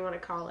whatever you want to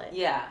call it.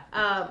 Yeah.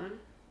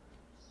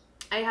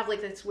 I have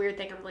like this weird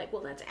thing. I'm like,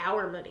 well, that's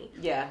our money.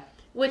 Yeah.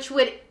 Which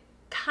would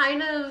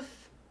kind of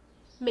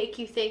make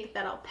you think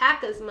that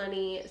Alpaca's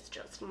money is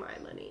just my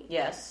money.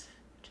 Yes.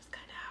 Which is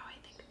kind of how I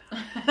think about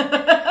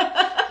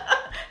it.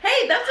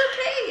 Hey, that's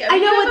okay. I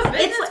know you have a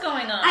business it's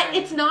going on.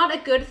 It's not a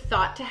good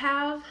thought to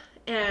have,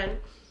 and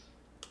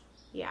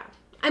yeah,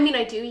 I mean,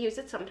 I do use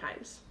it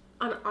sometimes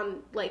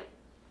on like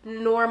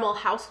normal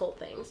household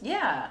things.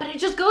 Yeah, but it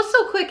just goes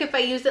so quick if I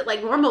use it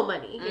like normal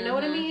money. You know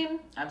what I mean?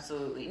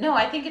 Absolutely. No,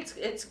 I think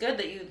it's good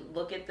that you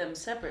look at them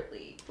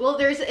separately. Well,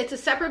 it's a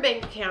separate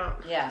bank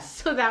account. Yeah.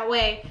 So that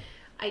way,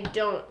 I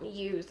don't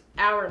use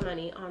our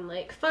money on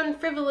like fun,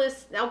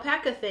 frivolous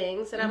alpaca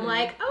things. And I'm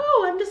like,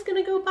 oh, I'm just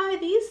gonna go buy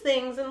these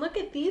things and look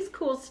at these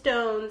cool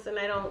stones, and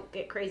I don't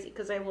get crazy,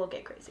 because I will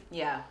get crazy.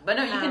 Yeah, but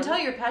no, you can tell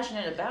you're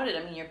passionate about it.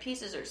 I mean, your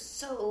pieces are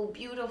so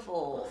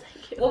beautiful. Well,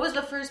 thank you. What was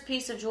the first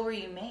piece of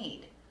jewelry you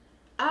made?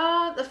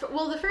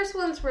 The first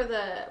ones were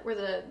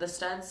the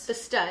studs. The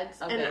studs,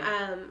 okay.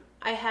 And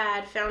I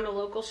had found a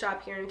local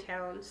shop here in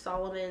town,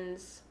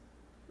 Solomon's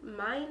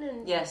Mine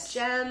and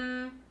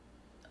Gem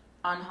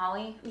on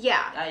Holly.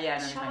 Yeah, yeah, I know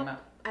what you're talking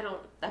about. I don't.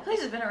 That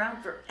place has been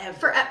around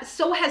forever.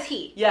 So has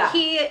he. Yeah,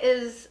 he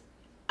is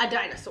a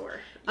dinosaur.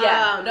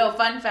 Yeah. No,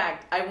 fun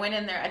fact. I went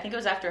in there. I think it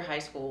was after high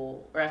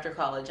school or after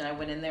college, and I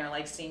went in there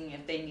like seeing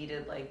if they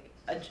needed like.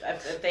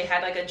 If they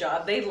had like a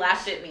job, they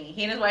laughed at me.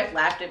 He and his wife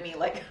laughed at me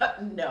like,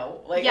 no,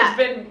 like it's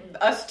been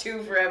us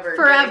two forever.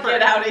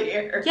 Get out of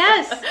here.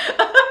 Yes,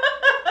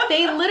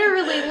 they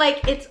literally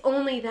like it's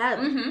only them.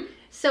 Mm-hmm.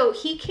 So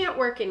he can't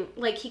work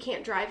he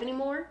can't drive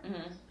anymore.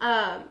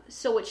 Mm-hmm.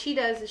 So what she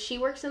does is she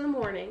works in the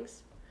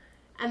mornings,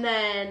 and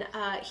then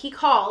he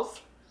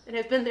calls, and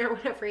I've been there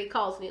whenever he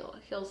calls, and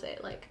he'll say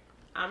like,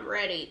 I'm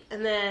ready.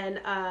 And then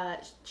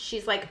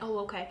she's like, oh,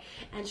 okay.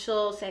 And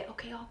she'll say,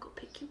 okay, I'll go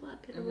pick you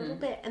up in a little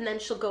bit. And then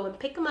she'll go and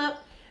pick him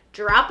up,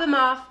 drop him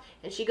off,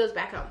 and she goes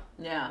back home.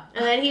 Yeah.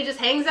 And then he just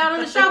hangs out in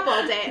the shop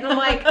all day. And I'm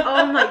like,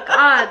 oh my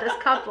God, this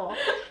couple.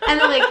 And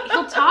then, like,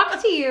 he'll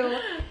talk to you,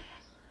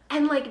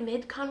 and like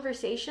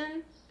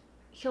mid-conversation,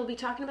 he'll be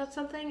talking about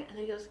something, and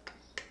then he goes,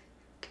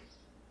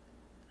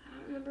 I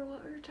don't remember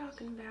what we were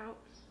talking about.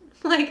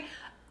 Like,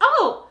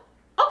 oh,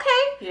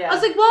 okay. Yeah. I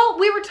was like, well,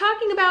 we were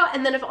talking about,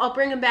 and then if I'll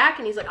bring him back,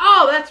 and he's like,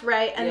 oh, that's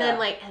right. And then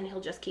like, and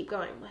he'll just keep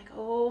going. I'm like,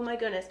 oh my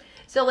goodness.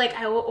 So like,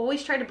 I will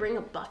always try to bring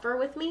a buffer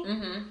with me,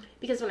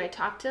 because when I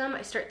talk to him,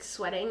 I start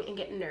sweating and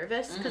get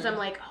nervous, because I'm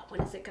like, oh,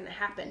 when is it going to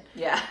happen?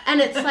 Yeah.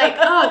 And it's like,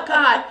 oh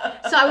God.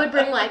 So I would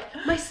bring like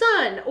my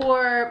son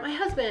or my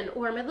husband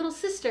or my little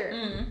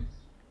sister.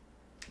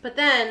 But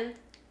then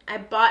I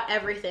bought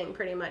everything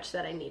pretty much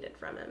that I needed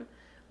from him.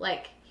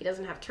 Like, he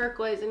doesn't have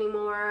turquoise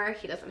anymore.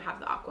 He doesn't have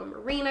the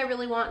aquamarine I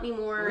really want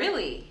anymore.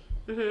 Really?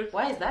 Mm-hmm.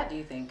 Why is that, do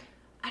you think?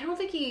 I don't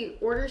think he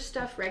orders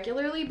stuff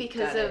regularly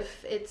because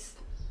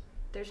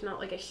there's not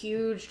like a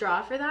huge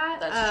draw for that.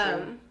 That's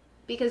true.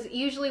 Because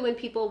usually when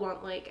people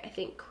want like, I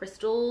think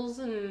crystals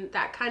and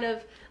that kind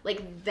of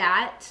like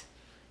that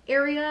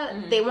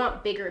area, they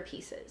want bigger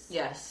pieces.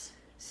 Yes.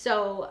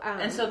 So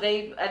and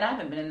I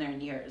haven't been in there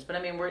in years, but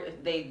I mean,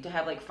 they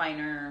have like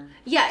finer.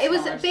 Yeah, it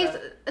was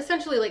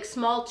essentially like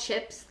small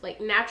chips, like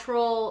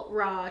natural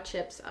raw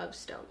chips of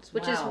stones,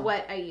 which is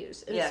what I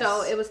use. And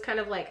so it was kind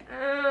of like,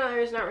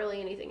 there's not really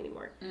anything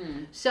anymore.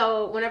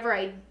 So whenever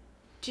I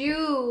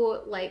do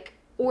like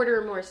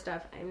order more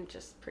stuff, I'm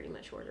just pretty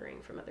much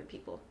ordering from other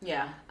people.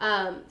 Yeah.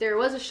 There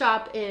was a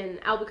shop in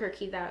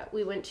Albuquerque that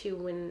we went to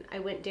when I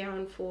went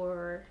down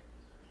for,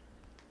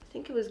 I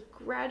think it was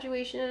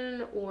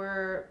graduation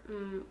or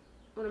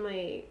one of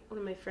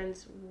my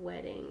friends'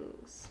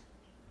 weddings.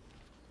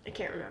 I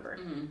can't remember.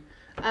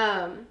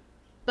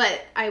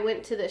 But I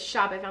went to this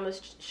shop. I found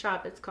this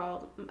shop. It's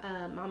called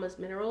Mama's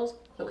Minerals.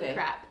 Holy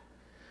crap.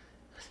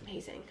 It was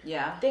amazing.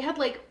 Yeah. They had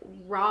like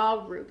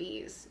raw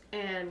rubies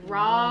and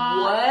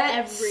raw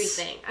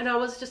everything. And I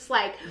was just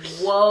like,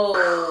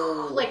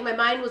 whoa. Like my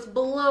mind was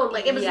blown.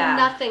 Like it was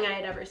nothing I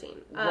had ever seen.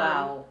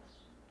 Wow.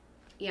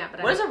 Yeah,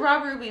 but what does a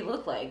raw ruby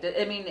look like?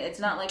 I mean, it's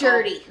not like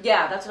dirty.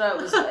 That's what I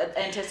was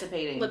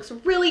anticipating. Looks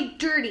really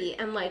dirty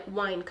and like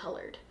wine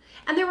colored,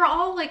 and they were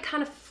all like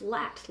kind of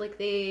flat. Like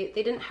they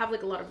didn't have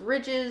like a lot of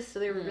ridges, so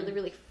they were really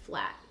really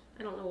flat.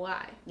 I don't know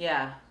why.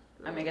 Yeah,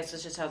 I mean, I guess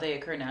it's just how they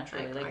occur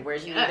naturally. Like, where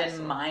do you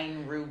even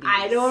mine rubies?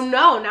 I don't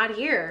know. Not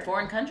here.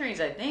 Foreign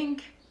countries, I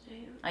think.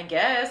 I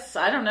guess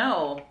I don't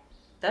know.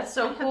 That's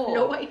so cool. I have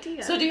no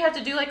idea. So do you have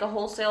to do like a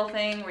wholesale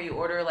thing where you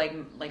order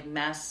like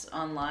mass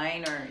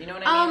online, or you know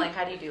what I mean? Like,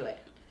 how do you do it?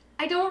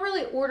 I don't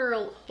really order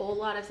a whole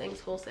lot of things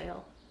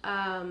wholesale.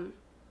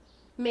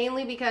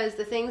 Mainly because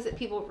the things that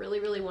people really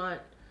really want,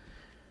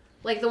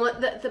 like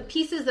the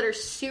pieces that are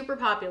super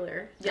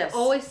popular that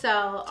always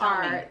sell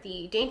are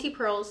the dainty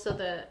pearls. So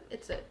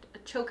it's a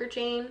choker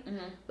chain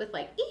with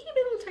like itty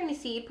little tiny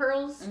seed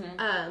pearls.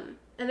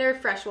 And they're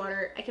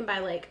freshwater. I can buy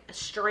like a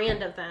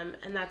strand of them,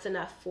 and that's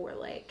enough for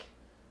like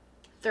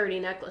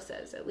 30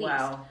 necklaces at least.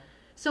 Wow.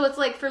 So it's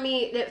like, for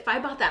me, if I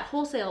bought that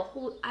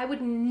wholesale, I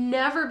would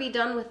never be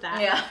done with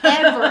that. Yeah.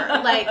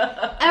 Ever. Like,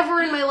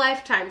 ever in my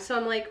lifetime. So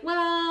I'm like,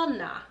 well,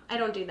 nah, I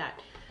don't do that.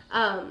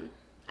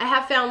 I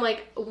have found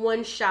like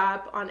one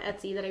shop on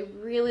Etsy that I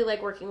really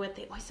like working with.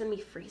 They always send me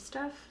free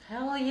stuff.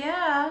 Hell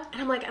yeah.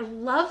 And I'm like, I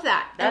love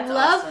that. I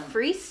love awesome.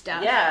 Free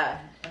stuff. Yeah.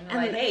 And they're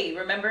like, hey,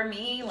 remember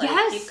me? Like,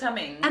 keep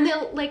coming. And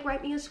they'll like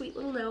write me a sweet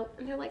little note.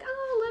 And they're like,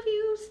 oh, I love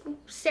you,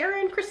 Sarah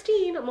and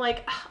Christine. I'm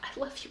like, oh, I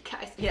love you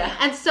guys. Yeah.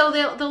 And so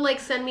they'll like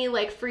send me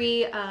like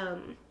free,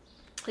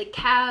 like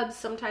cabs,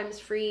 sometimes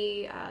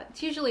free.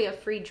 It's usually a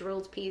free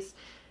drilled piece.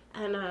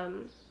 And,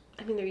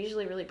 I mean, they're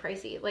usually really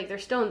pricey. Like, their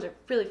stones are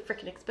really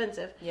freaking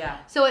expensive. Yeah.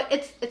 So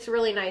it's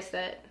really nice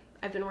that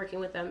I've been working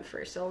with them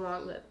for so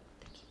long that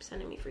they keep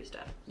sending me free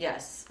stuff.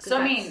 Yes. So,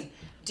 I mean,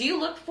 do you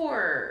look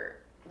for,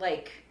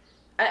 like,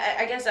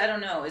 I guess, I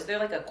don't know, is there,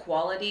 like, a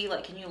quality?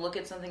 Like, can you look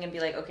at something and be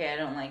like, okay, I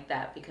don't like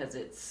that because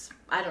it's,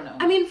 I don't know.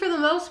 I mean, for the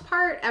most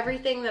part,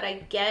 everything that I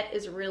get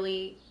is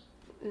really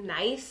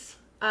nice.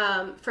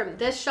 From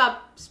this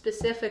shop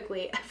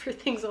specifically,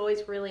 everything's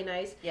always really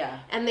nice. Yeah.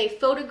 And they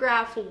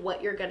photograph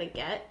what you're gonna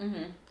get.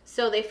 Mm-hmm.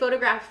 So they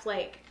photograph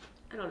like,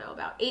 I don't know,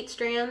 about 8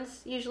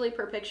 strands usually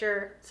per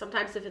picture.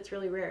 Sometimes if it's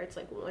really rare, it's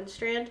like 1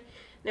 strand. And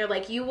they're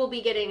like, you will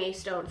be getting a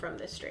stone from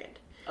this strand.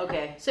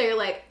 Okay. So you're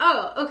like,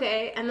 oh,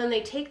 okay. And then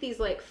they take these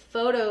like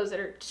photos that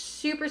are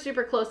super,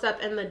 super close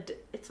up, and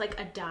it's like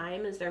a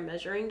dime is their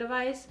measuring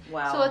device.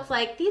 Wow. So it's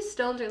like these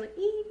stones are like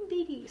itty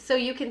bitty. So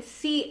you can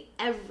see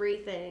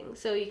everything.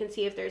 So you can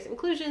see if there's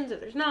inclusions,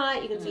 if there's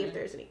not. You can see if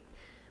there's any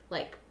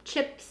like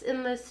chips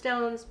in the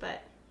stones,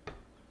 but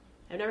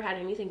I've never had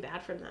anything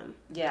bad from them.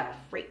 Yeah.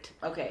 Great.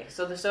 Okay.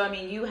 So I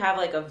mean, you have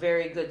like a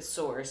very good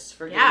source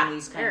for getting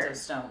these kinds of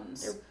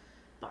stones. They're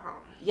bomb.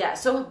 Yeah,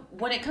 so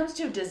when it comes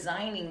to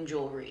designing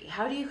jewelry,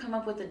 how do you come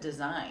up with the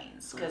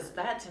designs? Because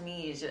that to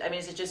me is just, I mean,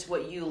 is it just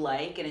what you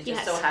like and it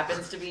just so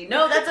happens to be,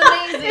 no, that's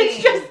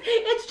amazing.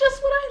 it's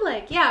just what I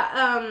like.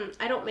 Yeah,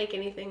 I don't make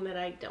anything that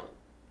I don't,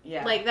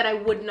 like that I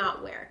would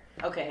not wear.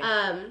 Okay.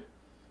 I've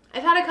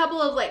had a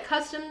couple of like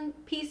custom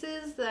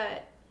pieces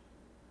that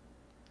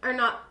are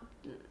not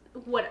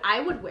what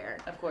I would wear.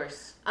 Of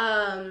course.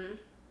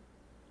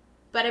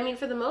 But I mean,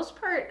 for the most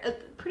part,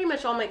 pretty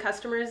much all my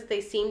customers, they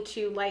seem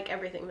to like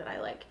everything that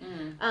I like.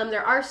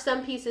 There are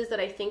some pieces that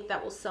I think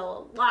that will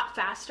sell a lot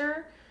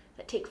faster,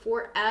 that take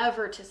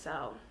forever to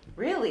sell.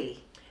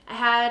 Really? I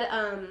had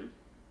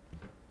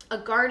a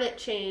garnet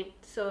chain,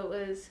 so it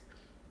was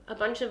a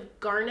bunch of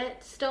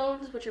garnet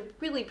stones, which are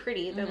really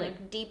pretty. They're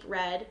like deep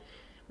red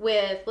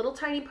with little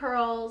tiny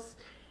pearls,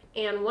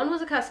 and one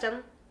was a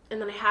custom,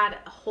 and then I had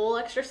a whole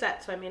extra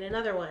set, so I made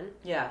another one.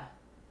 Yeah.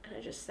 And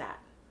I just sat.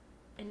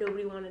 And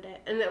nobody wanted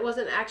it. And it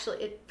wasn't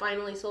actually, it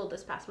finally sold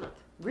this past month.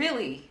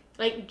 Really?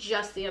 Like,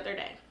 just the other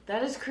day.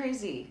 That is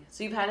crazy.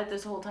 So you've had it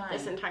this whole time.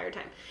 This entire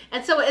time.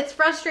 And so it's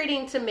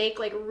frustrating to make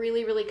like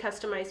really, really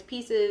customized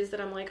pieces that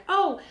I'm like,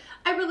 oh,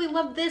 I really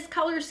love this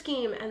color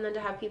scheme. And then to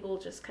have people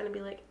just kind of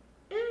be like,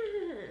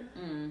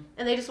 And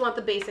they just want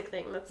the basic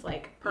thing that's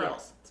like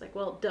pearls. Yeah. It's like,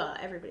 well, duh,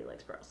 everybody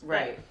likes pearls.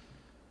 Right.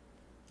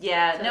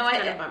 Yeah, so no, it's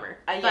kind of a bummer.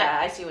 Yeah,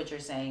 I see what you're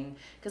saying.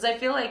 Because I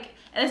feel like,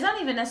 and it's not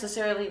even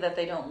necessarily that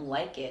they don't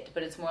like it,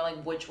 but it's more like,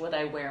 which would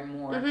I wear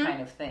more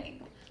kind of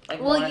thing.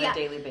 Like, more on a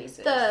daily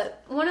basis.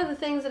 One of the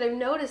things that I've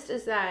noticed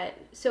is that,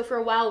 so for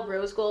a while,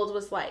 rose gold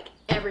was like,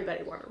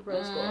 everybody wore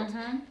rose gold.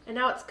 And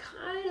now it's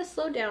kind of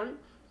slowed down.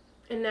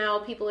 And now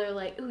people are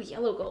like, ooh,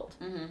 yellow gold.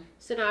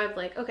 So now I'm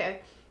like,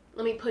 okay,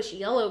 let me push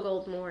yellow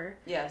gold more.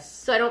 Yes.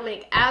 So I don't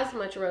make as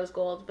much rose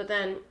gold. But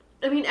then,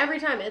 I mean, every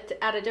time it's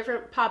at a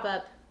different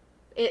pop-up,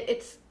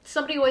 it's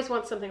somebody always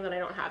wants something that I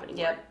don't have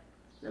anymore. Yep.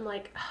 I'm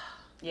like,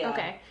 yeah.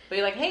 Okay. But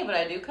you're like, hey, but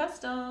I do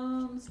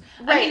customs.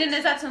 Right. I mean, and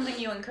is that something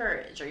you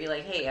encourage? Or you're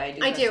like, hey, I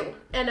do I customs? do.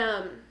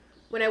 And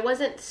when I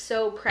wasn't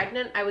so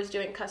pregnant, I was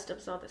doing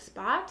customs on the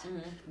spot.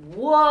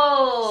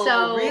 Whoa.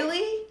 So,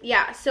 really?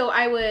 Yeah. So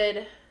I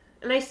would,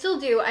 and I still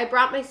do. I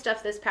brought my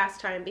stuff this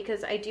past time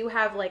because I do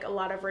have like a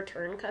lot of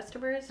return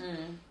customers.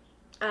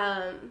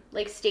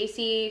 Like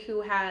Stacy,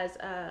 who has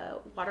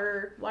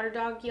water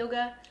dog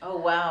yoga. Oh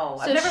wow!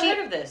 So I've never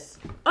heard of this.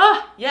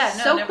 Oh yeah,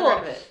 no, so never cool.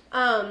 heard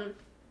of it.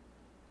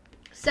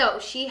 So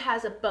she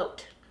has a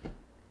boat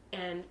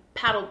and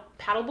paddle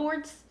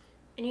boards,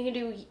 and you can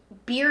do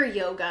beer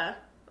yoga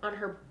on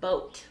her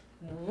boat.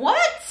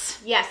 What?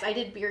 Yes, I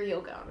did beer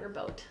yoga on her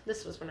boat.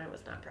 This was when I was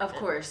not pregnant. Of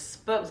course,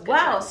 but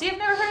wow! See, I've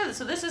never heard of this.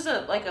 So this is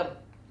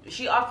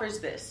she offers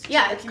this.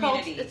 Yeah, it's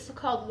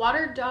called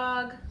Water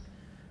Dog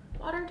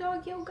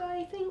Yoga,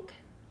 I think.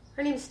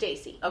 Her name's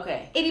Stacy.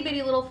 Okay. Itty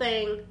bitty little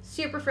thing,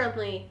 super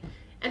friendly.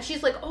 And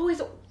she's like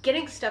always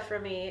getting stuff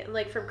from me. And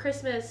like from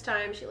Christmas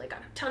time, she like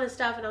got a ton of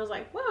stuff. And I was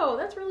like, whoa,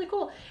 that's really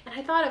cool. And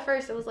I thought at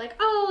first, I was like,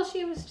 oh,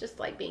 she was just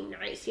like being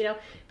nice, you know?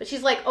 But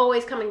she's like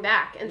always coming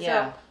back. And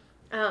so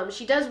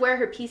she does wear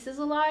her pieces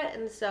a lot.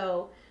 And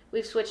so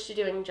we've switched to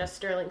doing just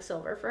sterling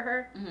silver for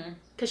her.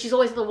 Because she's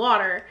always in the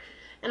water.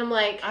 And I'm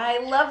like, I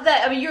love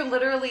that. I mean, you're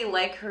literally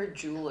like her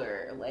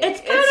jeweler. Like, it's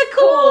kind of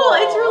cool.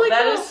 It's really cool.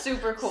 That is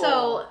super cool.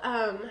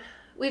 So,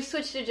 we've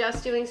switched to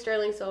just doing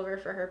sterling silver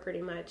for her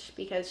pretty much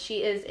because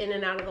she is in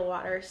and out of the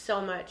water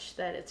so much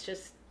that it's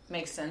just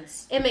makes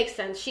sense. It makes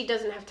sense. She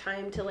doesn't have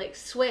time to like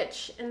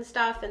switch and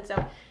stuff, and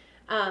so,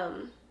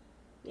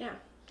 yeah.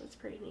 That's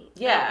pretty neat.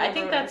 Yeah, I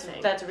think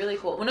that's really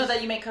cool. Well, no,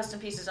 that you make custom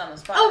pieces on the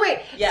spot. Oh,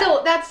 right. Yeah.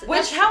 So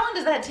how long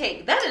does that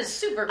take? That is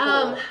super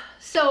cool.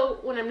 So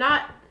when I'm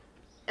not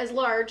as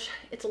large,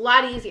 it's a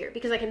lot easier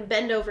because I can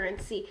bend over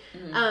and see.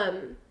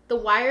 The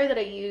wire that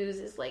I use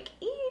is like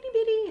itty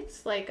bitty.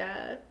 It's like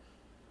a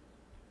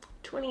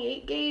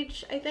 28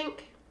 gauge, I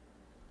think,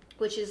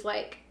 which is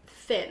like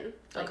thin.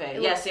 Okay.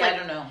 I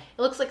don't know.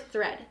 It looks like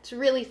thread. It's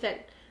really thin.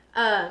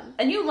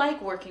 And you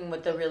like working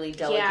with the really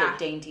delicate,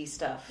 dainty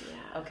stuff.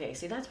 Yeah. Okay.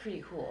 See, that's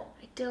pretty cool.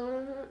 I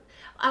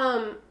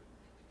don't.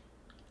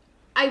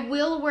 I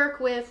will work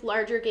with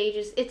larger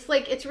gauges.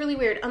 It's really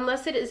weird.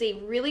 Unless it is a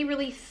really,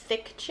 really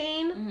thick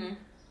chain,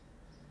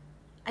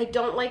 I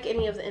don't like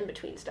any of the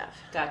in-between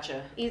stuff.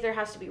 Gotcha. Either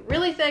has to be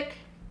really thick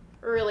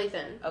or really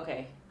thin.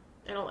 Okay.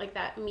 I don't like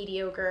that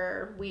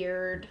mediocre,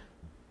 weird.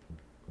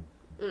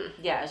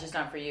 Yeah, it's just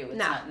not for you. It's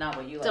not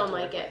what you like. Don't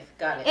like it. With.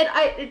 Got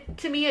it.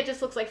 To me, it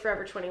just looks like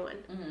Forever 21.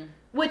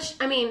 Which,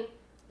 I mean...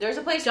 There's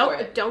a place for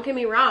it. Don't get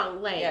me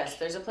wrong. Like, yes,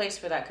 there's a place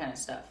for that kind of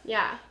stuff.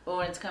 Yeah. But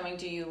when it's coming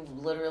to you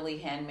literally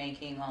hand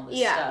making all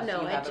this stuff,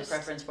 you have a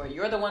preference for it.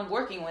 You're the one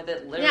working with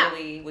it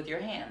literally with your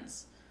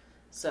hands.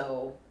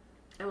 So...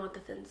 I want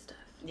the thin stuff.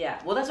 Yeah.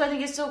 Well, that's what I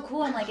think is so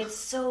cool. I'm like, it's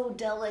so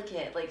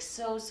delicate. Like,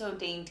 so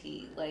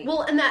dainty. Like...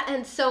 Well,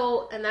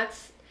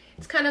 that's...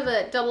 It's kind of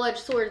a double-edged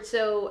sword.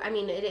 So, I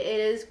mean, it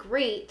is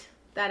great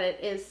that it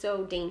is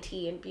so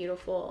dainty and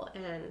beautiful,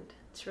 and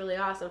it's really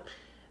awesome.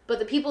 But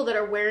the people that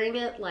are wearing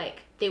it,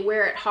 like, they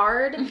wear it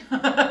hard.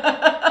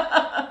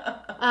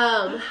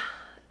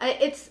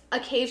 It's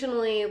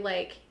occasionally,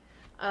 like,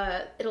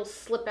 it'll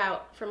slip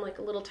out from, like,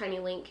 a little tiny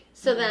link.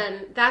 So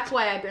then that's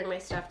why I bring my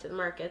stuff to the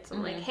markets.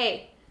 I'm like,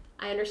 hey,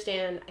 I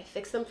understand. I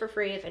fix them for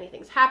free if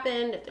anything's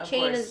happened, if the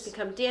chain has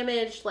become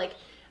damaged. Like,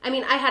 I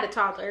mean, I had a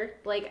toddler.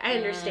 Like, I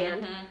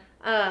understand.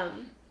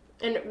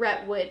 And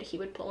Rhett he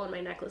would pull on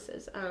my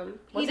necklaces.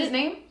 What's his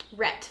name?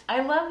 Rhett.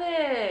 I love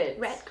it.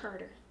 Rhett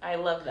Carter. I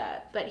love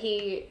that. But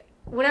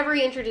whenever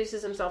he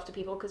introduces himself to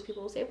people, because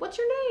people will say, what's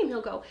your name?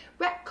 He'll go,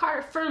 Rhett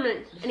Carter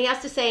Furman. And he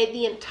has to say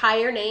the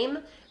entire name,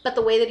 but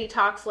the way that he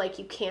talks, like,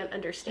 you can't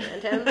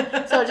understand him.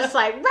 So just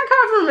like, Rhett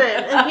Carter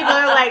Furman. And people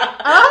are like,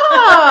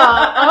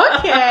 oh,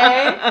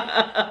 okay.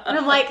 And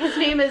I'm like, his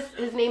name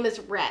is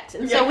Rhett.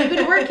 And so we've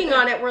been working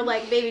on it. We're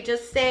like, baby,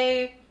 just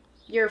say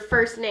your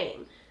first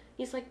name.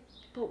 He's like,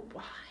 but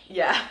why?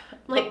 Yeah.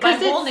 Like, my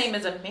whole name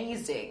is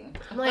amazing.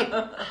 I'm like,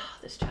 oh,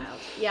 this child.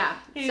 Yeah.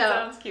 He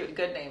sounds cute.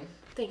 Good name.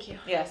 Thank you.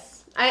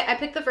 Yes. I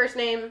picked the first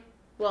name.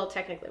 Well,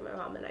 technically my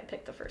mom and I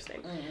picked the first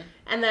name.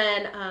 And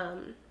then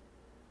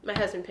My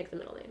husband picked the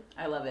middle name.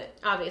 I love it.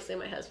 Obviously,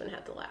 my husband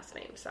had the last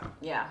name, so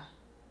yeah,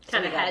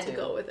 kind of had to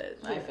go with it.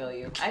 I feel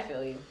you.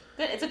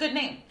 Good. It's a good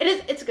name. It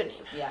is. It's a good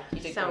name. Yeah, you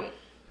did great.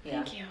 Yeah.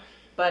 Thank you.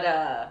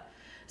 But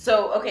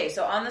so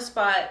on the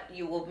spot,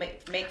 you will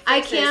make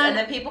fixes, and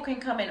then people can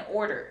come and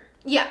order.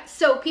 Yeah,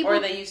 so people... Or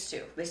they used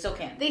to. They still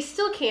can. They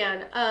still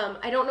can.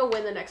 I don't know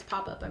when the next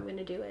pop-up I'm going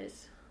to do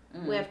is.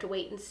 Mm-hmm. We have to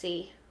wait and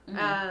see.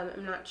 Mm-hmm.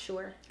 I'm not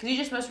sure. Because you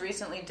just most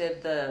recently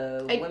did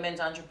the Women's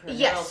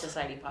Entrepreneurial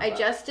Society pop-up. I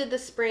just did the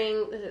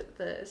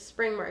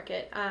spring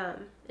market,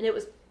 and it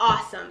was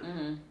awesome.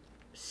 Mm-hmm.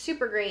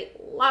 Super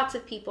great. Lots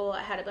of people.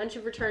 I had a bunch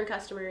of return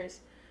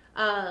customers.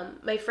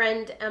 My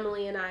friend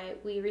Emily and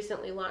we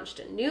recently launched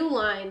a new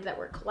line that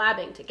we're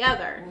collabing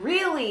together.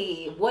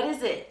 Really? What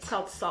is it? It's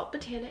called Salt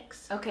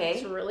Botanics. Okay.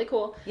 It's really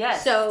cool.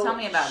 Yes. So tell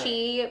me about it.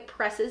 She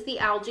presses the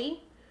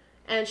algae,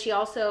 and she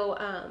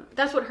also,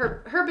 that's what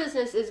her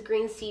business is,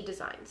 Green Sea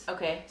Designs.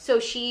 Okay.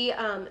 So she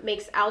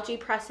makes algae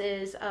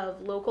presses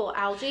of local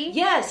algae.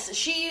 Yes.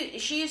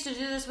 She used to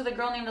do this with a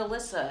girl named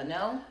Alyssa,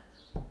 no?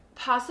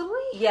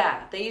 Possibly?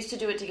 Yeah. They used to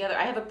do it together.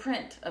 I have a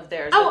print of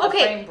theirs. Oh, okay.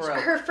 The frame broke.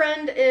 Her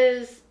friend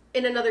is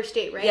in another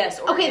state, right? Yes.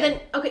 Oregon. Okay, then.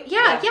 Okay,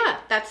 yeah,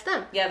 that's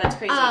them. Yeah, that's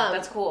crazy.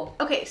 That's cool.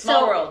 Okay,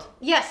 Small world.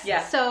 Yes.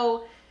 Yeah.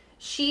 So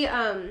she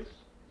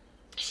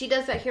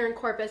does that here in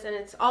Corpus, and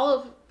it's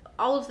all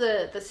of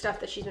the stuff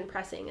that she's been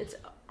pressing. It's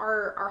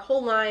our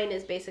whole line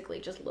is basically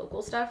just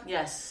local stuff.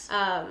 Yes. So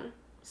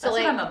that's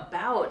what I'm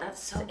about.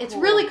 That's so cool. It's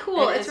really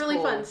cool. It's really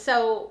fun.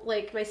 So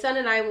like my son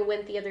and I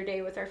went the other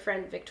day with our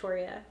friend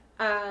Victoria,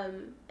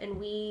 and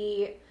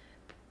we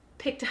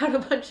picked out a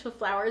bunch of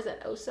flowers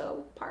at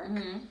Oso Park.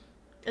 Mm-hmm.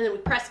 And then we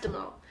pressed them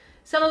all.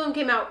 Some of them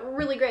came out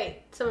really great.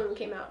 Some of them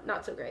came out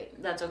not so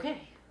great. That's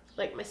okay.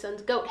 Like my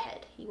son's goat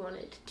head. He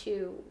wanted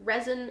to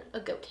resin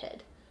a goat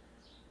head.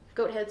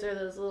 Goat heads are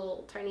those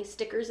little tiny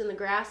stickers in the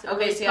grass. Okay,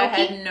 really see, pokey. I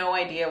had no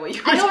idea what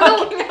you were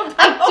talking about.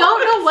 I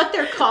don't know what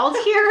they're called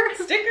here.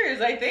 Stickers,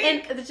 I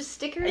think. And they're just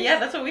stickers? Yeah,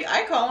 that's what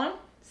I call them.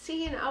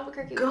 See, in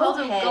Albuquerque, we call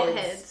them goat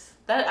heads.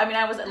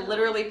 I was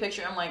literally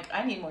picturing, I'm like,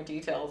 I need more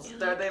details.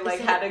 They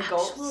like had a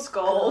goat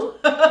skull.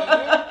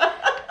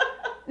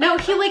 No,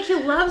 he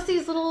loves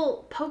these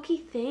little pokey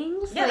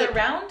things. Yeah, they're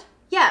round?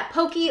 Yeah,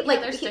 pokey,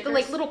 they're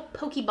like little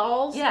pokey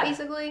balls,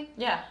 basically.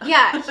 Yeah.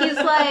 Yeah, he's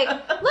like,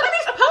 look at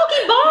these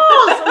pokey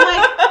balls! I'm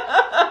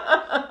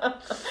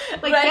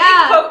like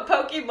I think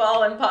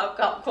Pokeball and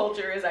pop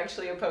culture is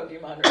actually a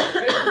Pokemon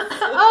reference.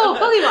 Oh,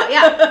 Pokeball,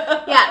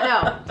 yeah. Yeah,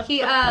 no.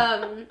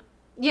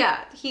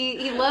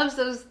 He loves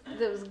those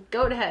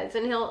goat heads,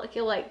 and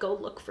he'll like go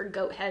look for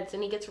goat heads,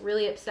 and he gets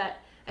really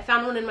upset. I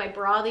found one in my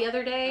bra the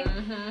other day,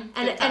 and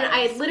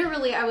I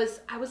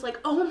was like,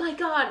 oh my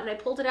god, and I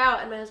pulled it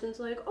out, and my husband's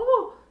like,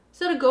 oh, is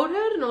that a goat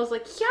head? And I was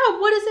like, yeah,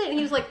 what is it? And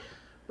he was like,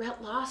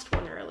 Rhett lost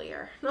one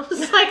earlier, and I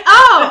was like,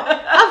 oh,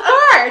 of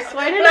course,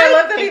 why didn't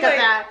I think of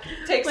that?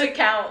 Takes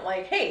account,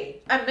 like,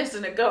 hey, I'm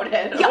missing a goat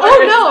head. Yeah,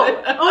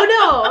 oh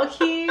no,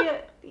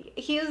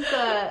 he is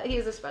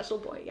a special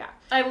boy. Yeah,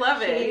 I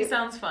love it. He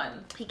sounds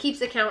fun. He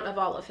keeps account of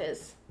all of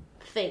his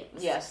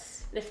things.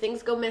 Yes, and if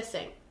things go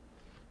missing.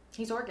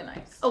 He's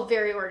organized. Oh,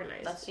 very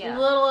organized. That's, a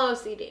little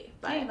OCD.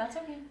 But hey, that's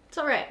okay. It's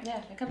all right. Yeah,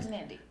 it comes in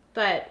handy.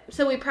 But,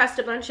 so we pressed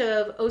a bunch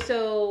of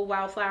Oso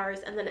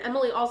wildflowers, and then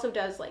Emily also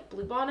does, like,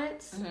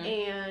 bluebonnets,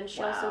 and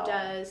she also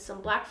does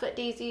some Blackfoot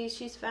daisies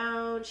she's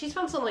found. She's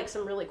found some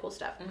really cool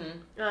stuff.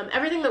 Mm-hmm.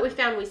 Everything that we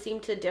found, we seem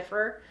to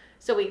differ.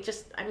 So we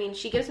just,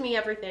 she gives me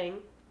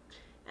everything,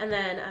 and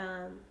then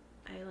I,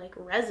 like,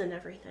 resin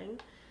everything,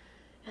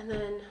 and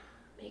then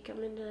make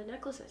them into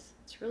necklaces.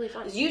 It's really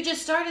fun. You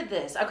just started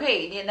this.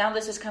 Okay, now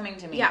this is coming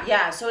to me.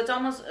 Yeah, so it's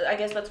almost, I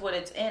guess that's what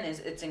it's in, is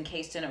it's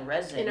encased in a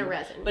resin. In a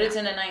resin, but it's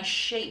in a nice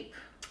shape.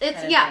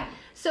 It's,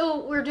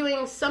 so we're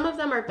doing, some of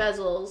them are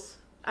bezels,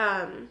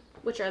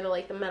 which are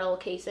the metal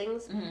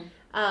casings,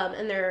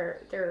 and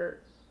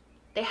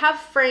they have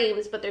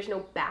frames, but there's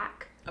no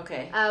back.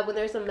 Okay. When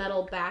there's a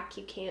metal back,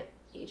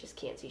 you just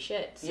can't see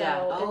shit.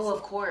 So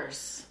of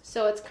course.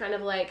 So it's kind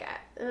of like,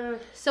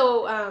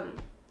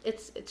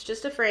 it's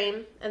just a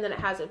frame, and then it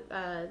has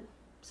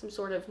some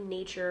sort of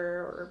nature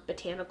or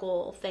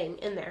botanical thing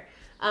in there.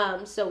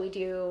 So we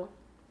do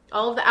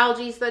all of the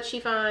algae that she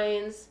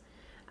finds,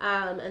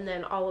 and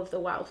then all of the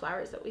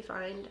wildflowers that we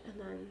find, and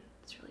then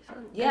it's really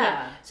fun.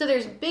 Yeah. So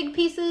there's big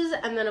pieces,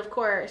 and then of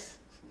course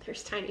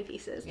there's tiny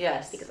pieces.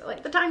 Yes. Because I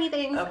like the tiny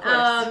things. Of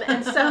course.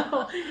 And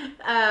so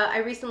I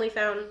recently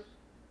found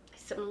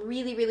some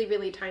really, really,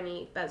 really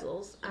tiny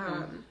bezels.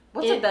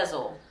 What's a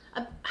bezel?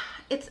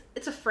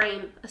 It's a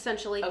frame,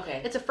 essentially.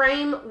 Okay. It's a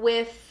frame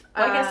with...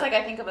 I guess I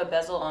think of a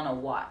bezel on a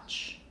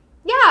watch.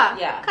 Yeah.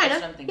 Yeah, kind that's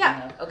of. what I'm thinking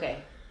of.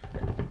 Okay.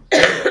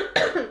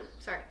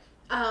 Sorry.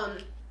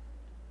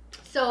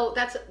 So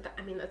that's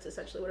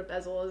essentially what a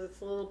bezel is.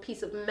 It's a little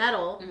piece of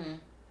metal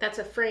that's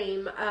a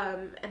frame,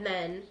 and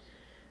then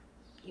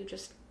you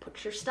just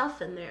put your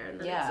stuff in there, and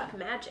then it's like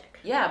magic.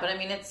 Yeah, but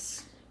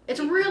it's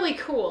really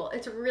cool.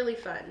 It's really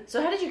fun.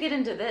 So how did you get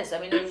into this?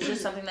 It was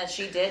just something that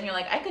she did, and you're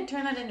like, I could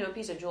turn that into a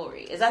piece of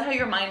jewelry. Is that how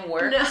your mind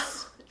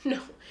works? No,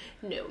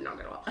 not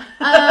at all.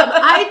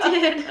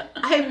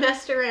 I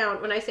messed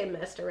around. When I say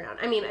messed around,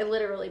 I mean I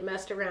literally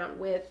messed around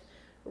with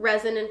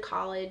resin in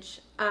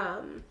college.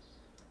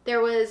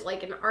 There was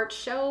like an art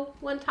show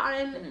one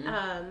time.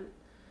 Mm-hmm.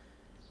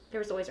 There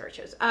was always art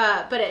shows.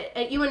 But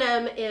at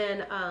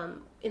UNM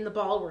in the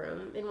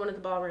ballroom, in one of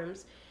the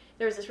ballrooms,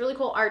 there was this really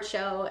cool art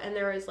show, and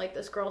there was like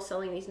this girl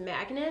selling these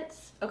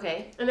magnets.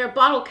 Okay. And they're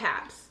bottle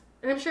caps.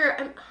 And I'm sure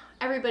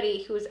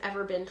everybody who has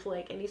ever been to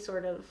like any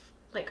sort of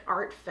like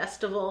art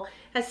festival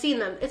has seen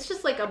them. It's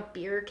just like a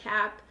beer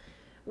cap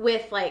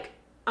with like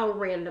a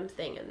random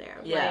thing in there,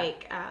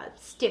 like a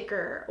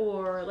sticker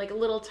or like a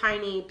little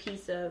tiny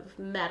piece of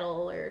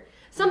metal or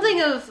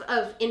something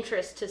of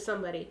interest to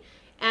somebody.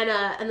 And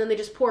then they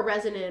just pour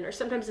resin in, or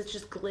sometimes it's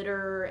just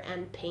glitter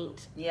and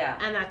paint. Yeah.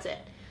 And that's it.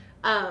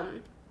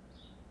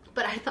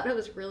 But I thought it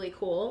was really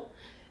cool.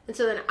 And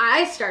so then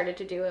I started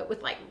to do it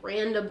with like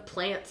random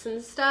plants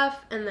and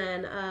stuff, and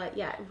then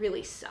it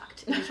really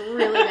sucked. It was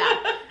really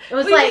bad. It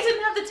was like you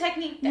didn't have the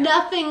technique down.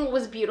 Nothing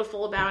was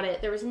beautiful about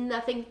it. There was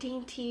nothing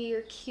dainty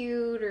or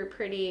cute or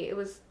pretty. It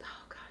was it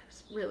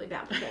was really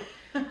bad looking.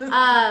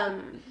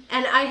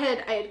 And I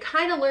had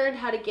kind of learned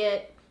how to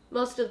get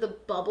most of the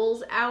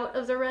bubbles out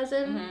of the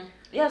resin. Mm-hmm.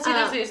 Yeah, see,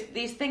 there's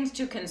these things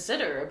to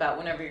consider about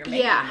whenever you're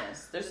making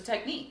this. There's a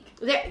technique.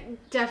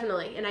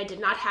 Definitely, and I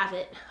did not have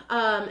it.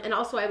 And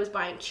also I was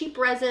buying cheap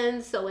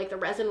resin, so like the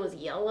resin was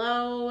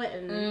yellow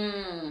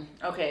and...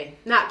 okay.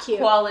 Not cute.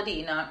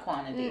 Quality, not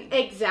quantity.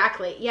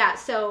 Exactly, yeah.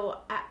 So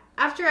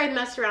after I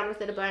messed around with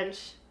it a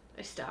bunch,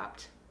 I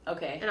stopped.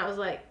 Okay. And I was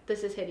like,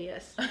 this is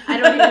hideous. I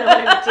don't even know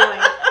what I'm doing.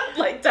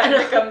 Like, time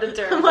to come to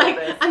terms with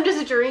this. I'm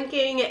just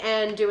drinking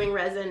and doing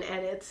resin,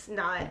 and it's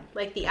not,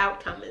 like, the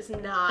outcome is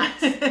not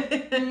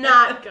good. And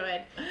at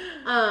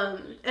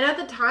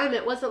the time,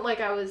 it wasn't like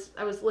I was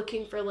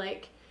looking for,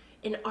 like,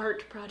 an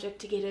art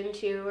project to get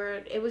into,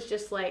 or it was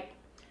just, like,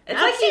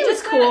 it's like you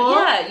just cool.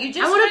 You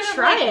just I want to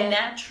try it.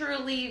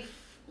 Naturally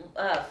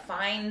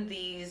find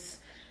these...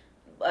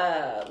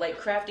 like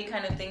crafty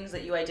kind of things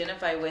that you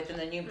identify with, and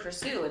then you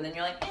pursue, and then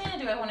you're like, do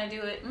I want to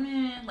do it?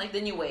 Like,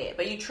 then you weigh it,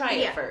 but you try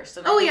it first.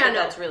 And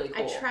that's really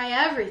cool. I try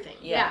everything.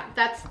 Yeah,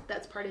 that's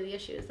part of the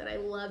issue, is that I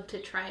love to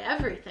try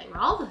everything,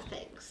 all the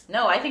things.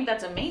 No, I think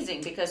that's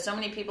amazing, because so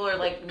many people are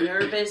like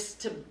nervous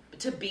to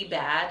be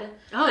bad.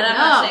 Oh, and I'm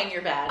not saying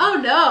you're bad. Oh,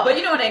 no. But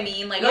you know what I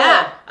mean? Like,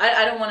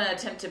 I don't want to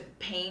attempt to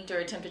paint or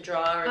attempt to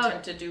draw or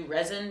attempt to do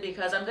resin,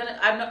 because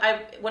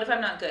what if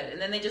I'm not good?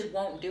 And then they just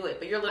won't do it.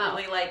 But you're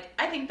literally like,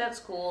 I think that's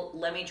cool.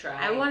 Let me try.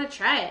 I want to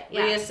try it.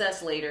 Yeah.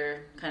 Reassess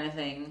later kind of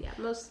thing. Yeah,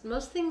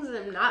 most things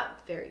I'm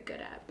not very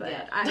good at,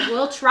 but I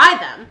will try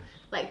them.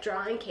 Like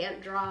drawing,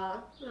 can't draw.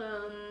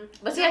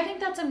 But see, I think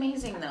that's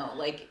amazing though.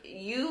 Like,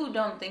 you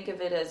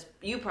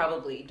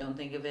probably don't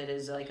think of it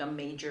as like a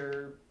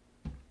major...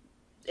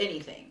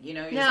 anything, you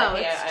know? You're just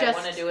like, I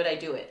want to do it, I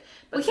do it.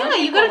 But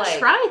you gotta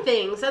try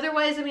things.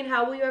 Otherwise, I mean,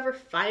 how will you ever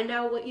find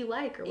out what you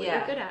like or what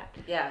you're good at?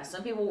 Yeah,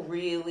 some people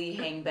really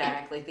hang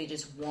back, like they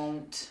just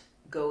won't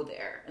go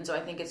there. And so I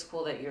think it's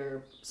cool that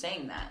you're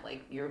saying that.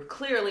 Like, you're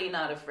clearly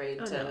not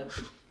afraid to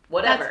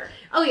whatever.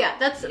 But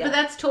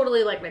that's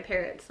totally like my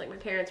parents. Like, my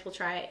parents will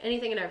try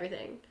anything and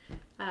everything.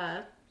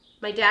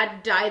 My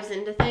dad dives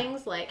into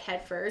things like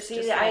head first.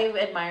 See, I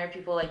admire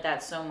people like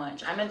that so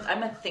much. I'm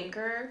a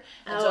thinker,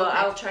 and so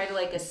I'll try to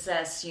like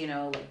assess,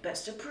 like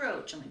best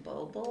approach. I'm like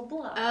blah blah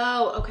blah.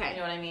 Oh, okay. You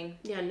know what I mean?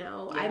 Yeah,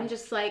 no. Yeah. I'm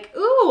just like,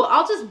 ooh,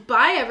 I'll just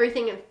buy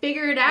everything and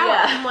figure it out.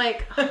 Yeah. I'm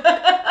like,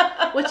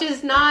 which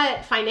is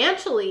not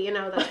financially,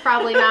 that's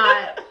probably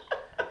not.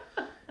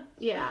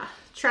 Yeah,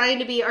 trying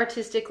to be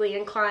artistically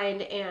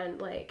inclined and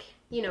like.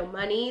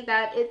 Money,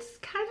 that it's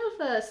kind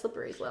of a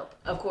slippery slope.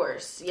 Of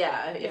course,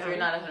 yeah. If you're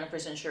not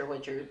 100% sure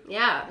what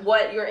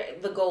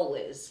the goal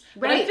is.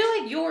 Right. But I feel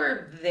like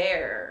you're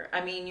there.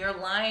 I mean, your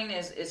line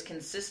is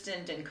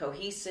consistent and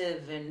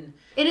cohesive, and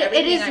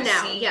it is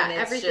now.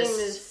 Everything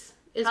is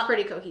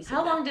pretty cohesive.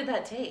 How long did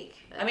that take?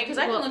 I mean, because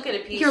I can look at a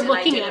piece and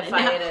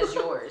identify it as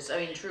yours.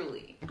 I mean,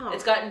 truly,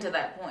 it's gotten to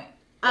that point.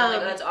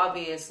 That's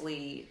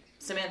obviously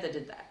Samantha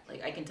did that.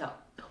 Like, I can tell.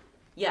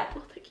 Yeah.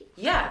 Well, thank you.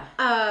 Yeah.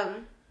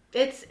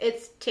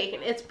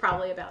 It's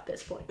probably about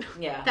this point.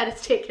 Yeah. that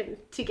it's taken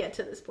to get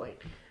to this point.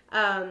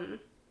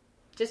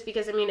 Just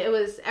because, I mean,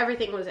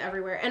 everything was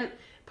everywhere. And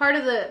part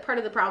of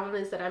the problem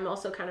is that I'm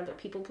also kind of a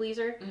people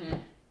pleaser. Mm-hmm.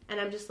 And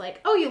I'm just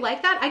like, oh, you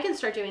like that? I can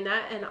start doing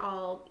that. And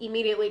I'll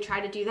immediately try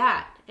to do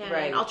that.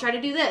 And I'll try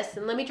to do this.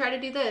 And let me try to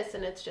do this.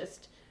 And it's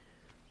just,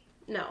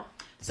 no.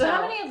 So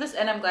how many of this,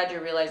 and I'm glad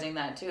you're realizing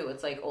that too.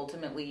 It's like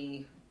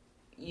ultimately...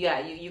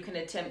 Yeah, you can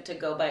attempt to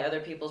go by other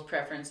people's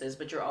preferences,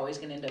 but you're always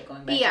going to end up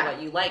going back to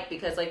what you like.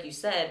 Because like you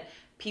said,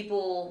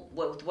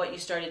 with what you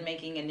started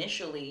making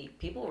initially,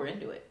 people were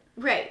into it.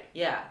 Right.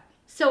 Yeah.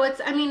 So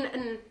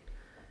and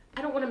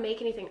I don't want to make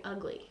anything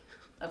ugly.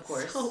 Of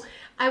course. So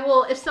I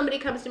will, if somebody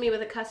comes to me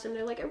with a custom,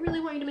 they're like, I really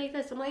want you to make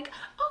this. I'm like,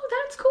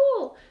 oh, that's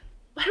cool.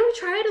 Why don't we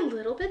try it a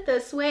little bit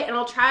this way? And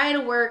I'll try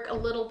to work a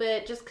little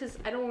bit just because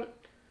I don't...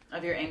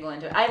 Of your angle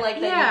into it. I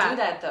like that you do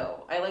that,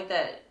 though. I like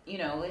that,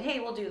 hey,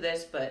 we'll do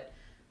this, but...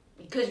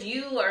 because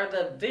you are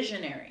the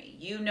visionary.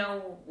 You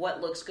know what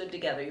looks good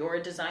together. You're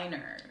a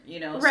designer,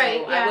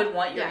 Right, so yeah, I would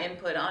want your yeah.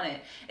 input on it.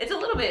 It's a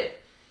little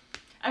bit,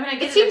 I mean, I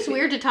guess It seems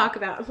weird to talk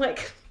about. I'm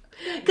like,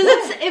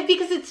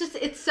 because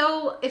it's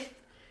so, if,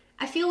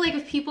 I feel like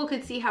if people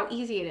could see how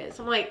easy it is,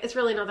 I'm like, it's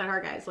really not that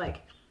hard, guys.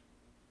 Like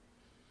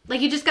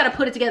you just got to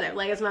put it together.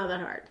 Like, it's not that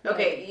hard.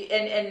 Okay,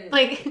 and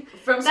like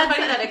from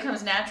somebody that it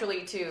comes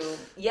naturally to,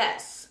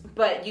 yes,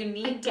 but you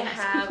need to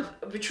have,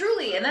 but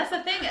truly, and that's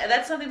the thing,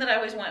 that's something that I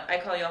always want, I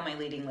call you all my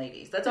leading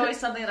ladies. That's always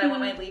something that I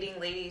want my leading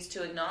ladies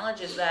to acknowledge,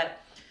 is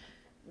that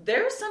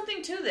there's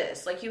something to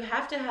this. Like, you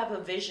have to have a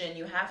vision,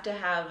 you have to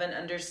have an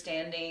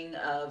understanding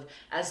of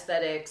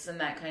aesthetics and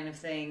that kind of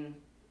thing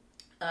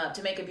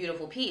to make a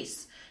beautiful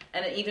piece.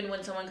 And even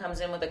when someone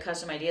comes in with a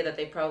custom idea that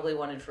they probably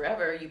wanted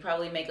forever, you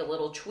probably make a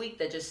little tweak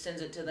that just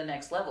sends it to the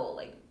next level.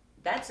 Like,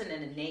 that's an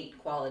innate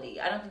quality.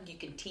 I don't think you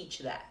can teach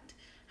that.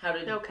 How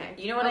to, okay.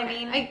 You know what I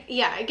mean?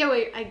 I get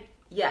what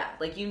yeah,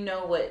 like, you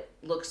know what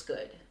looks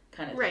good,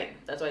 kind of right. thing.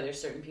 That's why there's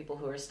certain people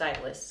who are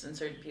stylists and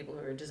certain people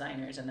who are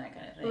designers and that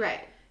kind of thing.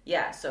 Right.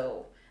 Yeah,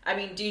 so, I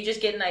mean, do you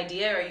just get an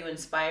idea? Are you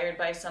inspired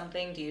by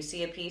something? Do you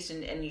see a piece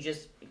and you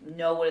just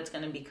know what it's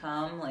going to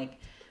become? Like,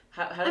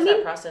 how does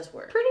that process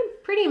work?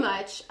 Pretty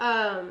much.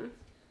 I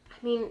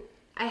mean,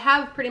 I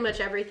have pretty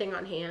much everything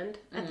on hand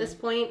at this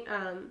point.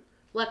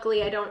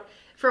 Luckily, I don't.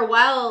 For a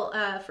while,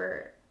 I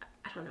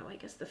don't know, I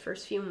guess the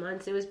first few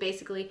months, it was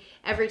basically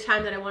every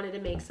time that I wanted to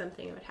make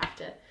something, I would have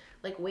to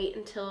like wait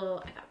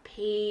until I got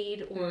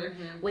paid or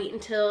wait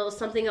until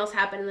something else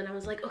happened, and then I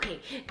was like, okay,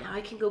 now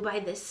I can go buy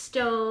this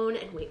stone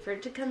and wait for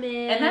it to come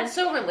in. And that's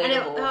so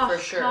relatable, for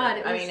sure.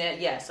 God, I mean,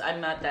 yes,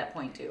 I'm at that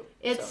point too.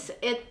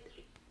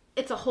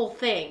 It's a whole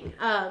thing.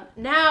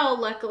 Now,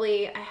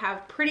 luckily, I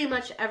have pretty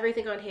much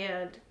everything on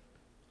hand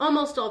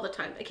almost all the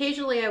time.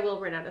 Occasionally, I will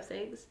run out of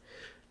things.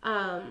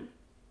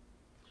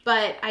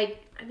 But I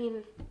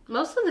mean,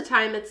 most of the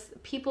time, it's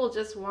people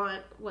just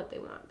want what they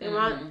want. They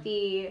want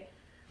the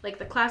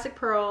classic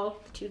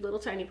pearl, the 2 little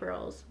tiny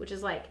pearls, which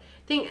is like,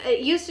 it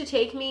used to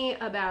take me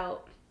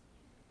about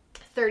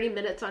 30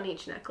 minutes on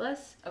each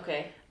necklace.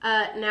 Okay.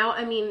 Now,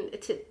 I mean,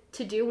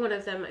 to do one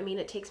of them, I mean,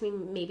 it takes me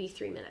maybe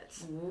 3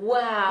 minutes.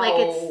 Wow.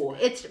 Like,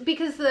 it's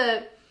because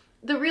the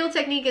real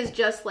technique is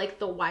just like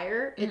the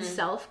wire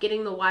itself,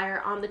 getting the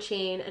wire on the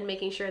chain and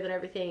making sure that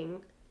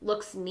everything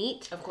looks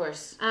neat. Of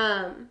course.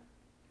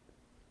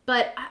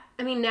 But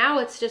I mean, now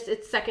it's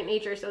second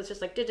nature, so it's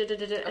just like,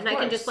 and I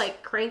can just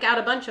like crank out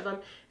a bunch of them.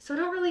 So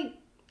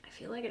I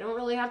feel like I don't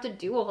really have to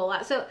do a whole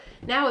lot. So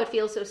now it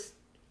feels so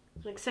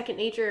like second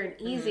nature and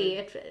easy.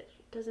 It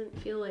doesn't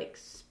feel like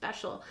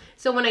special.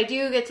 So when I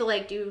do get to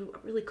like do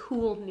a really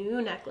cool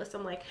new necklace,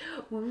 I'm like,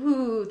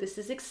 ooh, this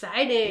is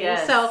exciting.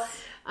 Yes. So,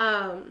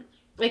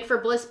 like for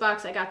Bliss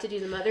Box, I got to do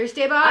the Mother's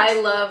Day box.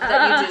 I love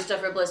that you do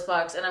stuff for Bliss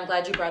Box, and I'm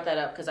glad you brought that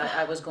up because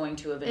I was going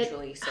to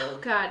eventually. Oh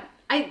God,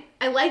 I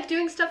like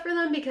doing stuff for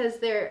them because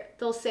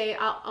they'll say,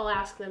 I'll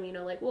ask them,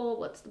 like, well,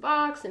 what's the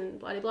box and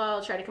blah blah blah.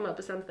 I'll try to come up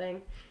with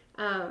something.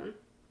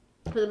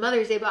 For the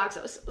Mother's Day box,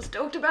 I was so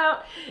stoked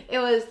about. It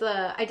was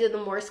I did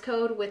the Morse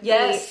code with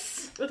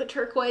the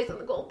turquoise and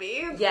the gold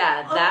beads.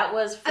 Yeah, that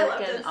was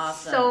freaking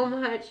awesome. So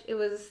much.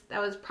 That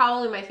was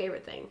probably my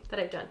favorite thing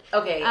that I've done.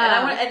 Okay,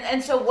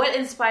 and so what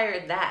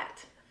inspired that?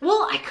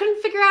 Well, I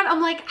couldn't figure out.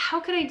 I'm like, how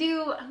could I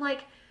do? I'm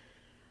like,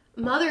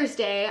 Mother's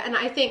Day, and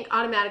I think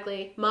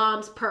automatically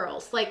mom's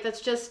pearls. Like,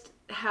 that's just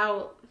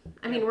how.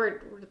 I mean,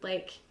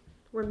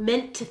 we're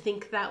meant to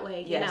think that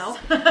way, you know?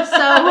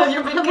 So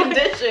you've been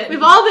conditioned.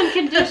 We've all been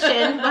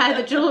conditioned by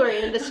the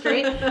jewelry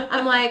industry.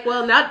 I'm like,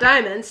 well, not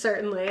diamonds,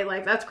 certainly.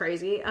 Like, that's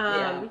crazy.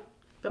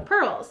 But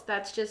pearls,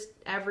 that's just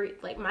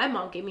my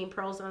mom gave me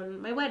pearls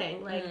on my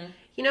wedding. Like,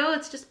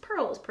 it's just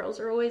pearls. Pearls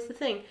are always the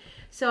thing.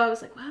 So I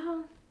was like,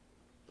 well,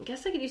 I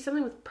guess I could do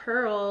something with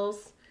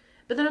pearls.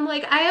 But then I'm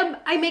like,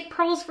 I make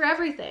pearls for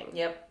everything.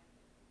 Yep.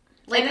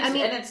 Like,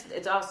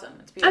 it's awesome.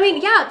 It's beautiful. I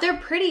mean, yeah, they're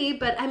pretty,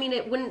 but I mean,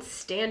 it wouldn't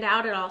stand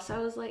out at all. So I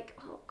was like,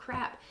 oh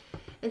crap.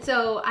 And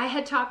so I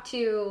had talked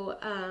to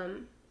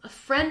a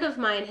friend of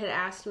mine had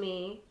asked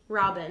me,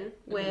 Robin,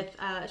 with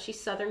she's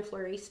Southern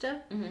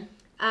Florista.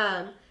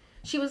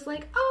 She was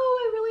like, oh,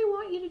 I really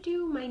want you to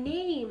do my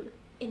name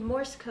in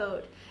Morse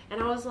code.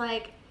 And I was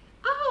like,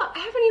 oh, I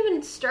haven't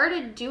even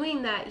started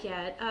doing that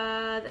yet.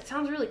 That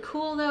sounds really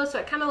cool though. So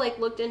I kind of like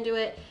looked into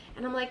it.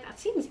 And I'm like, that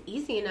seems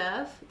easy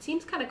enough. It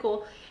seems kind of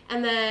cool.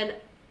 And then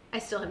I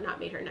still have not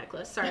made her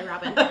necklace. Sorry,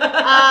 Robin.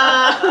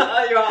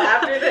 You're all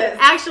after this.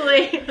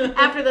 Actually,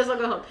 after this, I'll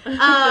go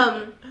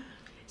home.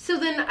 So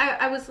then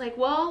I was like,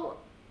 well,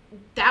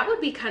 that would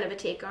be kind of a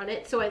take on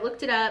it. So I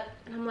looked it up,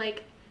 and I'm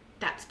like,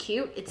 that's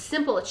cute. It's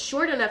simple. It's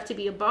short enough to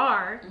be a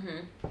bar.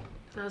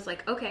 And I was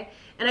like, okay.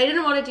 And I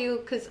didn't want to do,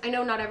 because I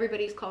know not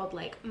everybody's called,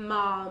 like,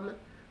 mom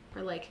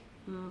or, like,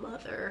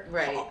 mother.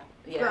 Right. Oh,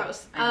 yeah.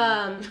 Gross.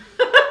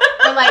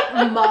 Or like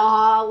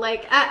ma,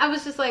 like I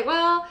was just like,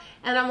 well,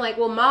 and I'm like,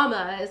 well,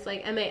 mama is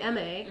like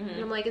M-A-M-A,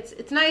 and I'm like,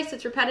 it's nice,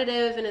 it's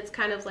repetitive, and it's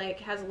kind of like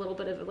has a little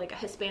bit of like a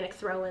Hispanic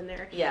throw in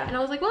there. Yeah. And I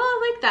was like, well,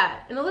 I like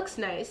that, and it looks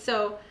nice.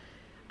 So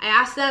I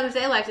asked them if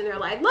they liked it, and they're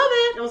like, love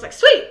it. And I was like,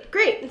 sweet,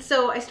 great. And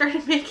so I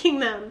started making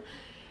them.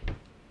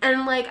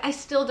 And, like, I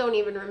still don't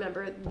even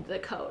remember the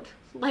code.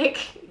 Like,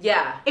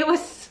 yeah. It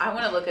was... I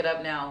want to look it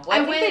up now.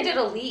 Well, I think they did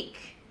a leak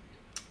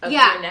of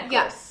your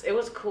necklace. Yeah. It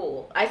was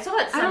cool. I saw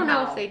it somehow. I don't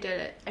know if they did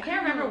it. I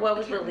can't remember what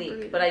was the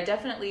leak, but I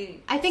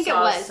definitely think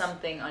saw it was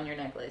something on your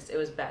necklace. It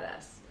was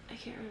badass. I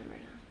can't remember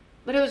now.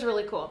 But it was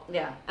really cool.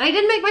 Yeah. And I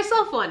didn't make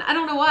myself one. I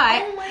don't know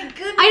why. Oh, my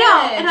goodness. I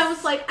know. And I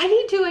was like, I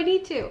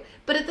need to.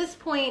 But at this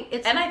point,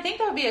 it's... And I think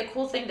that would be a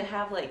cool thing to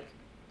have, like...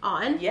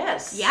 On?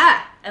 Yes.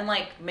 Yeah. And,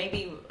 like,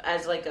 maybe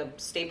as, like, a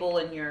staple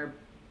in your,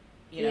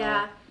 you know...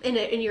 Yeah.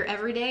 In your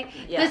everyday.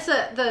 Yeah. This,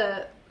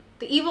 the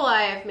evil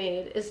eye I've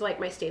made is, like,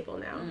 my staple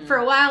now. Mm-hmm. For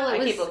a while,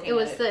 it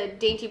was the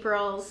Dainty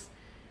Pearls.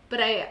 But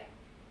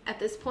at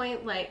this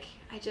point, like,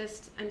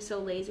 I'm so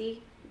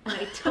lazy.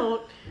 I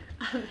don't...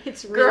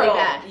 it's really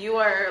bad. You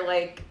are,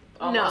 like,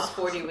 almost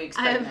 40 weeks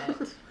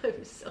pregnant.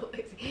 I'm so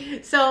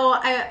lazy. So,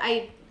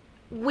 I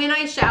when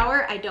I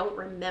shower, I don't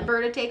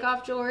remember to take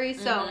off jewelry.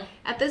 So,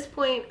 at this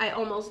point, I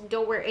almost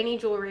don't wear any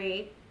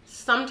jewelry.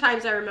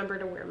 Sometimes I remember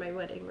to wear my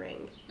wedding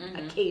ring.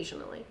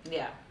 Occasionally.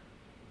 Yeah.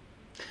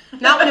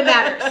 Not when it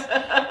matters.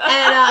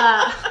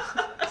 And,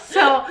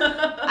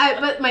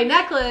 but my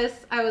necklace,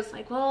 I was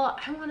like, well,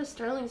 I want a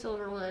sterling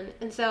silver one.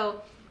 And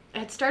so, I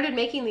had started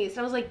making these. And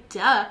I was like,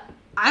 duh,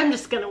 I'm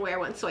just going to wear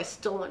one. So, I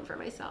stole one for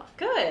myself.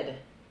 Good.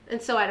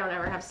 And so I don't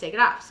ever have to take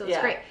it off. So it's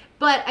great.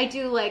 But I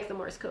do like the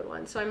Morse code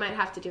one. So I might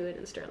have to do it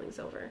in sterling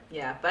silver.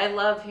 Yeah. But I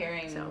love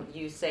hearing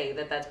you say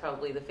that that's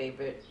probably the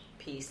favorite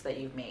piece that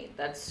you've made.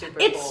 That's super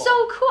cool. It's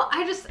so cool.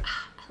 I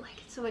like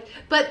it so much.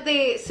 But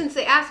since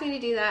they asked me to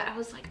do that, I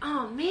was like,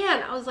 oh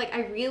man. I was like,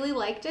 I really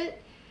liked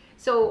it.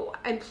 So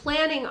I'm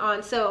planning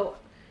on... So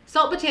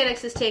Salt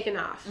Botanics has taken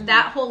off.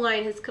 That whole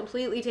line has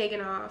completely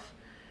taken off.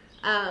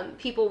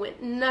 People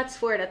went nuts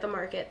for it at the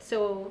market.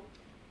 So...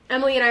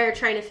 Emily and I are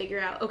trying to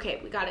figure out,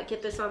 okay, we got to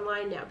get this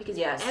online now. Because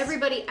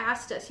everybody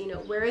asked us,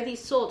 where are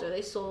these sold? Are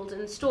they sold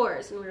in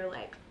stores? And we were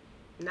like,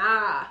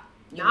 nah,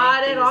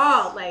 not at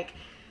all. Like,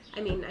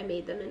 I mean, I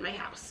made them in my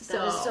house.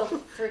 That is so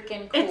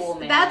freaking cool,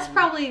 man. That's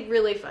probably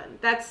really fun.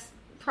 That's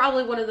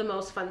probably one of the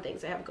most fun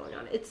things I have going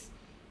on.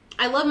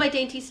 I love my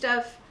dainty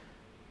stuff,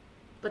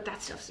 but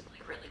that stuff's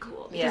really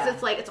cool. Because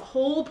it's like, it's a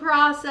whole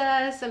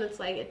process, and it's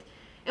like...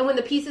 And when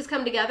the pieces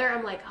come together,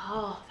 I'm like,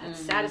 oh, that's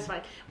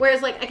satisfying.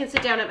 Whereas, like, I can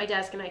sit down at my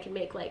desk and I can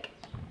make, like,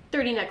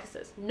 30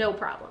 necklaces. No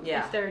problem.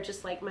 Yeah. If they're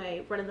just, like,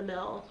 my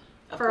run-of-the-mill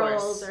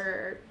pearls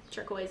or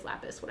turquoise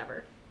lapis,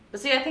 whatever.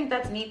 But see, I think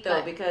that's neat,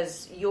 though,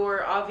 because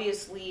you're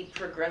obviously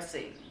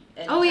progressing.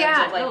 In terms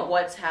of, like,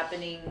 what's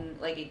happening,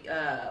 like,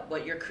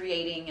 what you're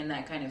creating and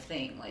that kind of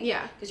thing. Like,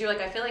 because you're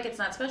like, I feel like it's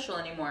not special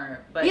anymore.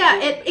 But yeah,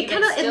 it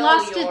kind of, it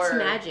lost its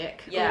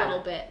magic a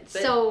little bit.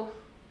 But, so...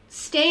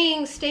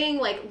 Staying,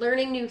 like,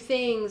 learning new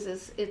things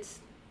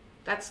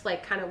that's,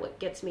 like, kind of what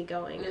gets me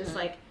going. It's,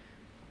 like,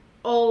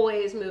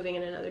 always moving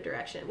in another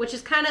direction, which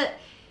is kind of,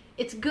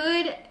 it's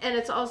good, and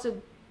it's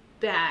also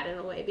bad in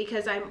a way,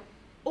 because I'm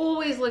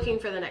always looking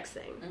for the next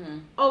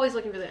thing. Always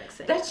looking for the next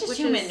thing. That's just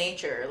human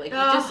nature. Like, you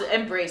just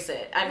embrace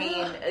it. I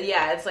mean,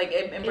 it's like,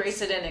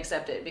 embrace it and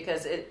accept it,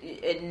 because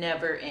it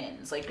never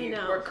ends. Like,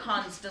 we're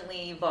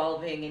constantly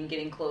evolving and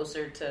getting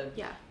closer to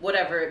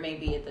whatever it may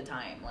be at the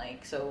time.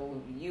 Like, so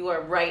you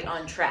are right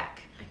on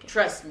track.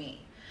 Trust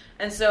me.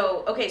 And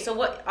so, okay, so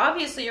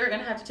obviously you're going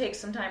to have to take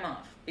some time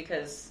off,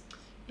 because...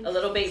 A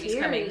little baby's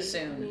coming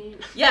soon.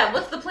 Yeah,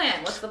 what's the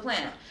plan?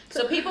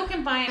 So people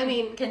can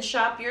can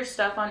shop your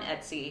stuff on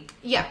Etsy.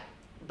 Yeah.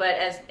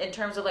 But in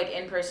terms of, like,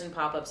 in-person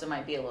pop-ups, it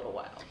might be a little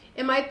while.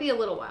 It might be a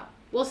little while.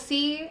 We'll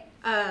see.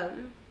 I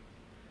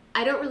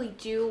don't really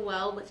do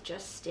well with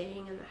just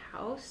staying in the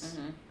house.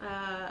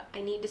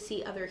 I need to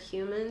see other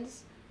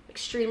humans.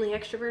 Extremely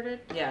extroverted.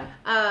 Yeah.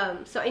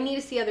 So I need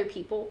to see other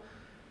people.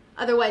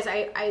 Otherwise,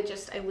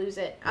 I lose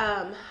it.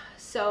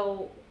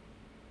 So...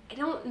 I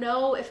don't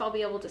know if I'll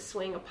be able to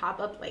swing a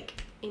pop-up,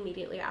 like,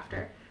 immediately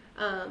after.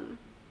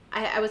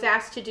 I was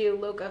asked to do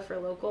Loca for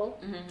Local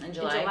in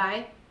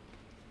July.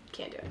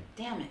 Can't do it.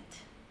 Damn it.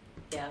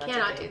 Yeah, that's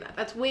Cannot do that.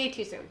 That's way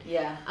too soon.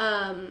 Yeah.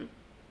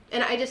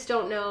 And I just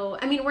don't know.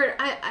 I mean,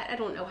 I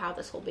don't know how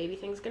this whole baby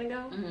thing's going to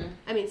go.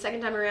 I mean,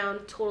 second time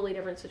around, totally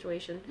different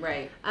situation.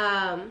 Right.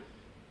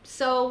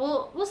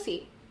 So we'll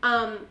see.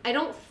 I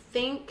don't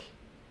think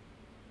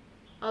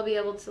I'll be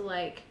able to,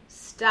 like,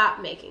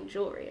 stop making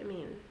jewelry. I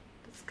mean...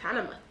 It's kind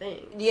of my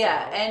thing.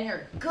 Yeah, and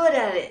you're good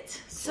at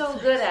it. So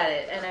good at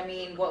it. And I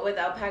mean, what with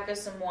Alpaca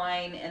Some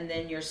Wine and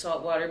then your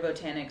Saltwater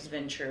Botanics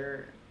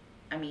venture,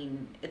 I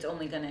mean, it's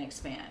only going to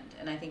expand.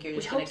 And I think you're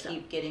just going to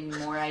keep getting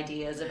more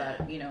ideas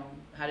about,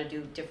 how to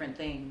do different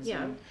things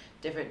and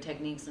different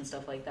techniques and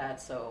stuff like that.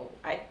 So,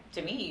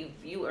 to me,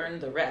 you earned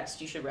the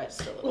rest. You should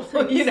rest a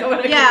little. You know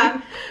what I mean?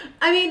 Yeah.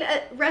 I mean,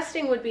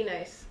 resting would be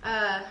nice.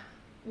 I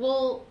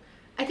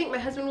think my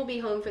husband will be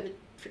home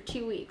for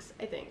 2 weeks,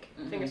 I think.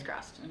 Fingers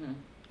crossed.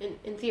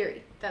 In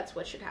theory, that's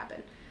what should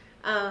happen.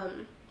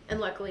 And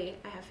luckily,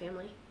 I have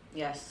family.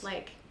 Yes.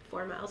 Like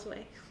 4 miles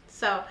away.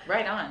 So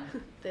right on.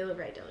 They live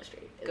right down the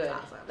street. It's Good.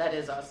 awesome. That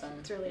is awesome.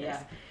 It's really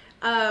nice.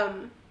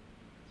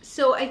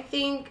 So I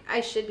think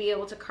I should be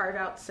able to carve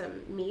out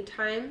some me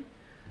time.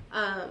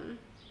 But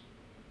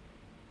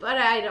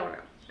I don't know.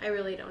 I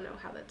really don't know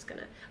how that's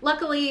gonna...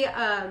 Luckily,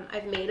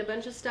 I've made a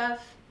bunch of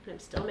stuff, and I'm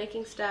still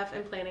making stuff.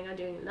 I'm planning on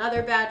doing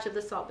another batch of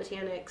the Salt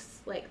Botanics,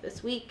 like,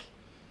 this week.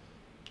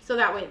 So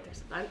that way,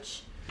 there's a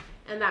bunch.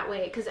 And that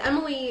way... Because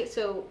Emily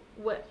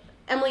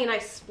and I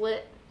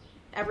split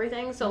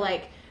everything. So,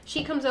 like,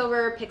 she comes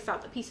over, picks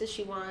out the pieces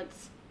she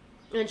wants,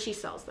 and she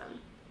sells them.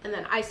 And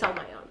then I sell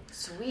my own.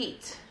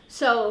 Sweet.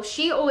 So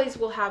she always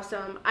will have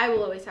some. I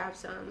will always have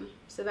some.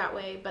 So that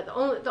way... But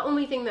the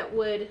only thing that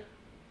would...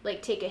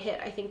 like, take a hit,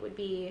 I think, would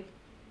be,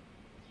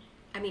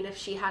 I mean, if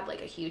she had,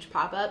 like, a huge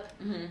pop-up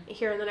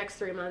here in the next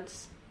 3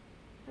 months.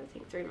 I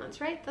think 3 months,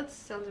 right? That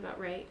sounds about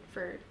right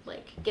for,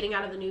 like, getting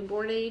out of the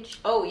newborn age.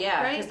 Oh,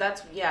 yeah, right?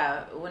 because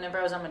whenever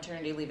I was on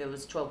maternity leave, it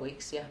was 12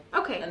 weeks, yeah.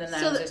 Okay. And then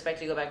I was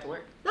expected to go back to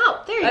work.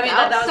 Oh, there you go. I mean,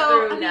 that was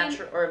through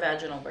natural or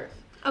vaginal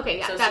birth. Okay,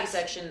 yeah. So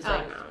C-section's,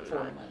 like,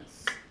 4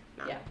 months.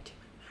 Not yeah.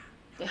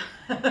 Yeah.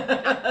 Oh,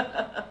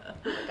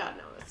 my God,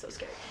 no, that's so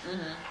scary.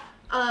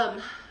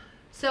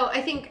 So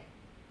I think...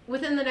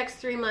 within the next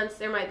 3 months,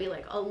 there might be,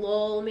 like, a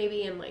lull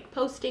maybe in, like,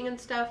 posting and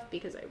stuff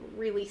because I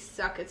really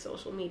suck at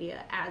social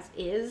media as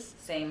is.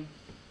 Same.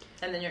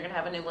 And then you're going to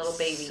have a new little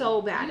baby.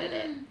 So bad at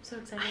it. So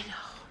excited. I know.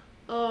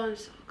 Oh, I'm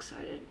so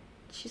excited.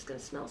 She's going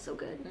to smell so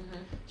good.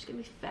 She's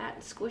going to be fat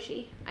and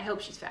squishy. I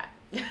hope she's fat.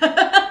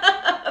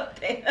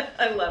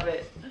 I love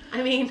it.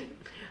 I mean,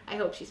 I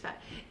hope she's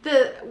fat.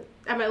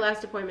 At my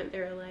last appointment, they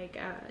were like,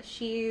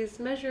 she's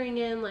measuring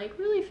in, like,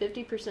 really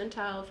 50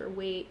 percentile for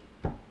weight.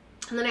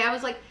 And then I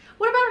was like,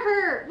 what about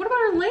her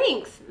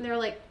length? And they were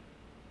like,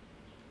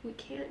 we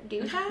can't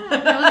do that.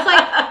 And I was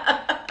like,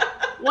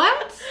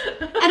 what?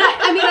 And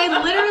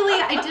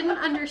I didn't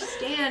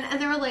understand.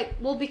 And they were like,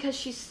 well, because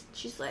she's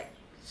like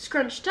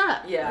scrunched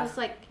up. Yeah. I was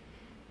like,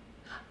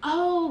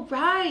 oh,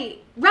 right,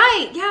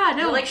 yeah,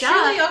 no, like,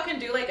 surely y'all can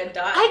do like a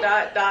dot.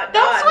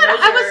 That's what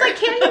measure. I was like,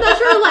 can't you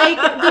measure like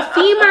the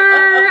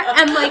femur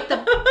and like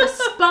the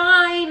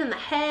spine and the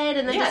head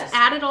and then just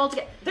add it all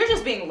together? They're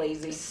just being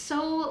lazy.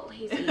 So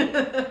lazy.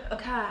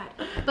 God.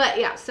 But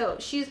yeah, so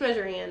she's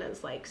measuring in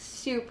as like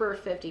super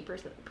 50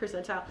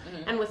 percentile.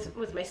 And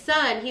with my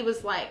son, he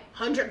was like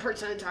 100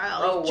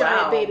 percentile,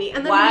 giant baby.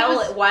 And then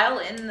while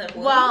in the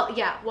womb?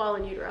 While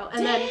in utero.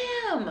 And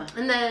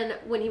then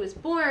when he was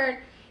born,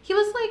 he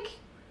was like,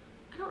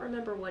 I don't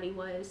remember what he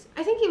was.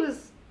 I think he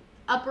was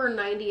upper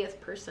 90th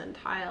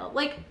percentile.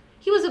 Like,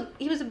 he was a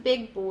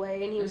big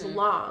boy and he was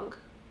long,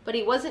 but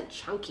he wasn't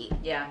chunky.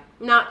 Yeah.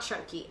 Not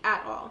chunky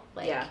at all.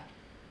 Like,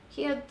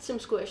 he had some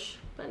squish,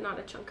 but not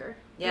a chunker.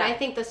 Yeah. And I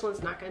think this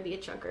one's not going to be a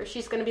chunker.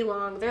 She's going to be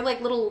long. They're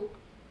like little...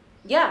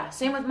 Yeah,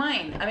 same with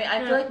mine. I mean,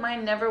 I feel like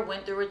mine never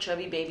went through a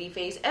chubby baby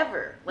phase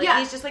ever. Like,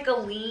 he's just like a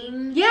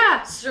lean,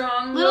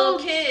 strong little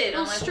kid.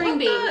 Little string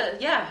bean.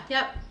 Yeah.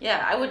 Yep.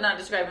 Yeah, I would not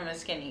describe him as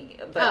skinny,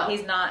 but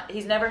he's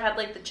never had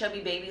like the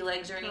chubby baby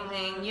legs or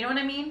anything. You know what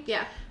I mean?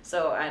 Yeah.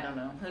 So, I don't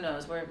know. Who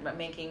knows? We're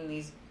making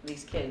these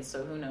kids,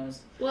 so who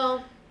knows?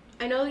 Well,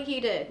 I know that he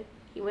did.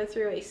 He went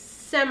through a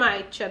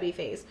semi-chubby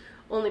phase.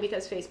 Only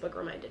because Facebook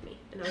reminded me.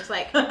 And I was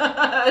like...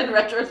 in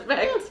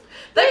retrospect.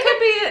 That could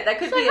be it. That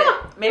could be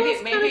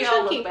it. Maybe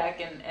I'll look back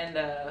and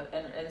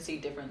see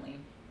differently.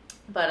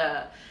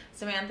 But,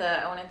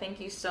 Samantha, I want to thank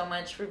you so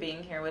much for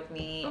being here with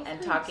me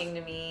and talking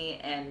to me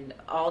and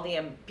all the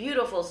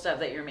beautiful stuff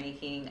that you're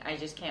making. I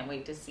just can't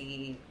wait to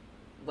see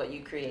what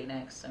you create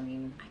next. I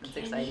mean, it's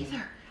exciting.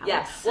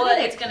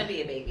 Well, it's going to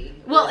be a baby.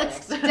 Well,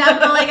 it's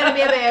definitely going to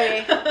be a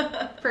baby.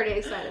 Pretty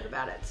excited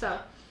about it. So,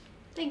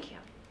 thank you.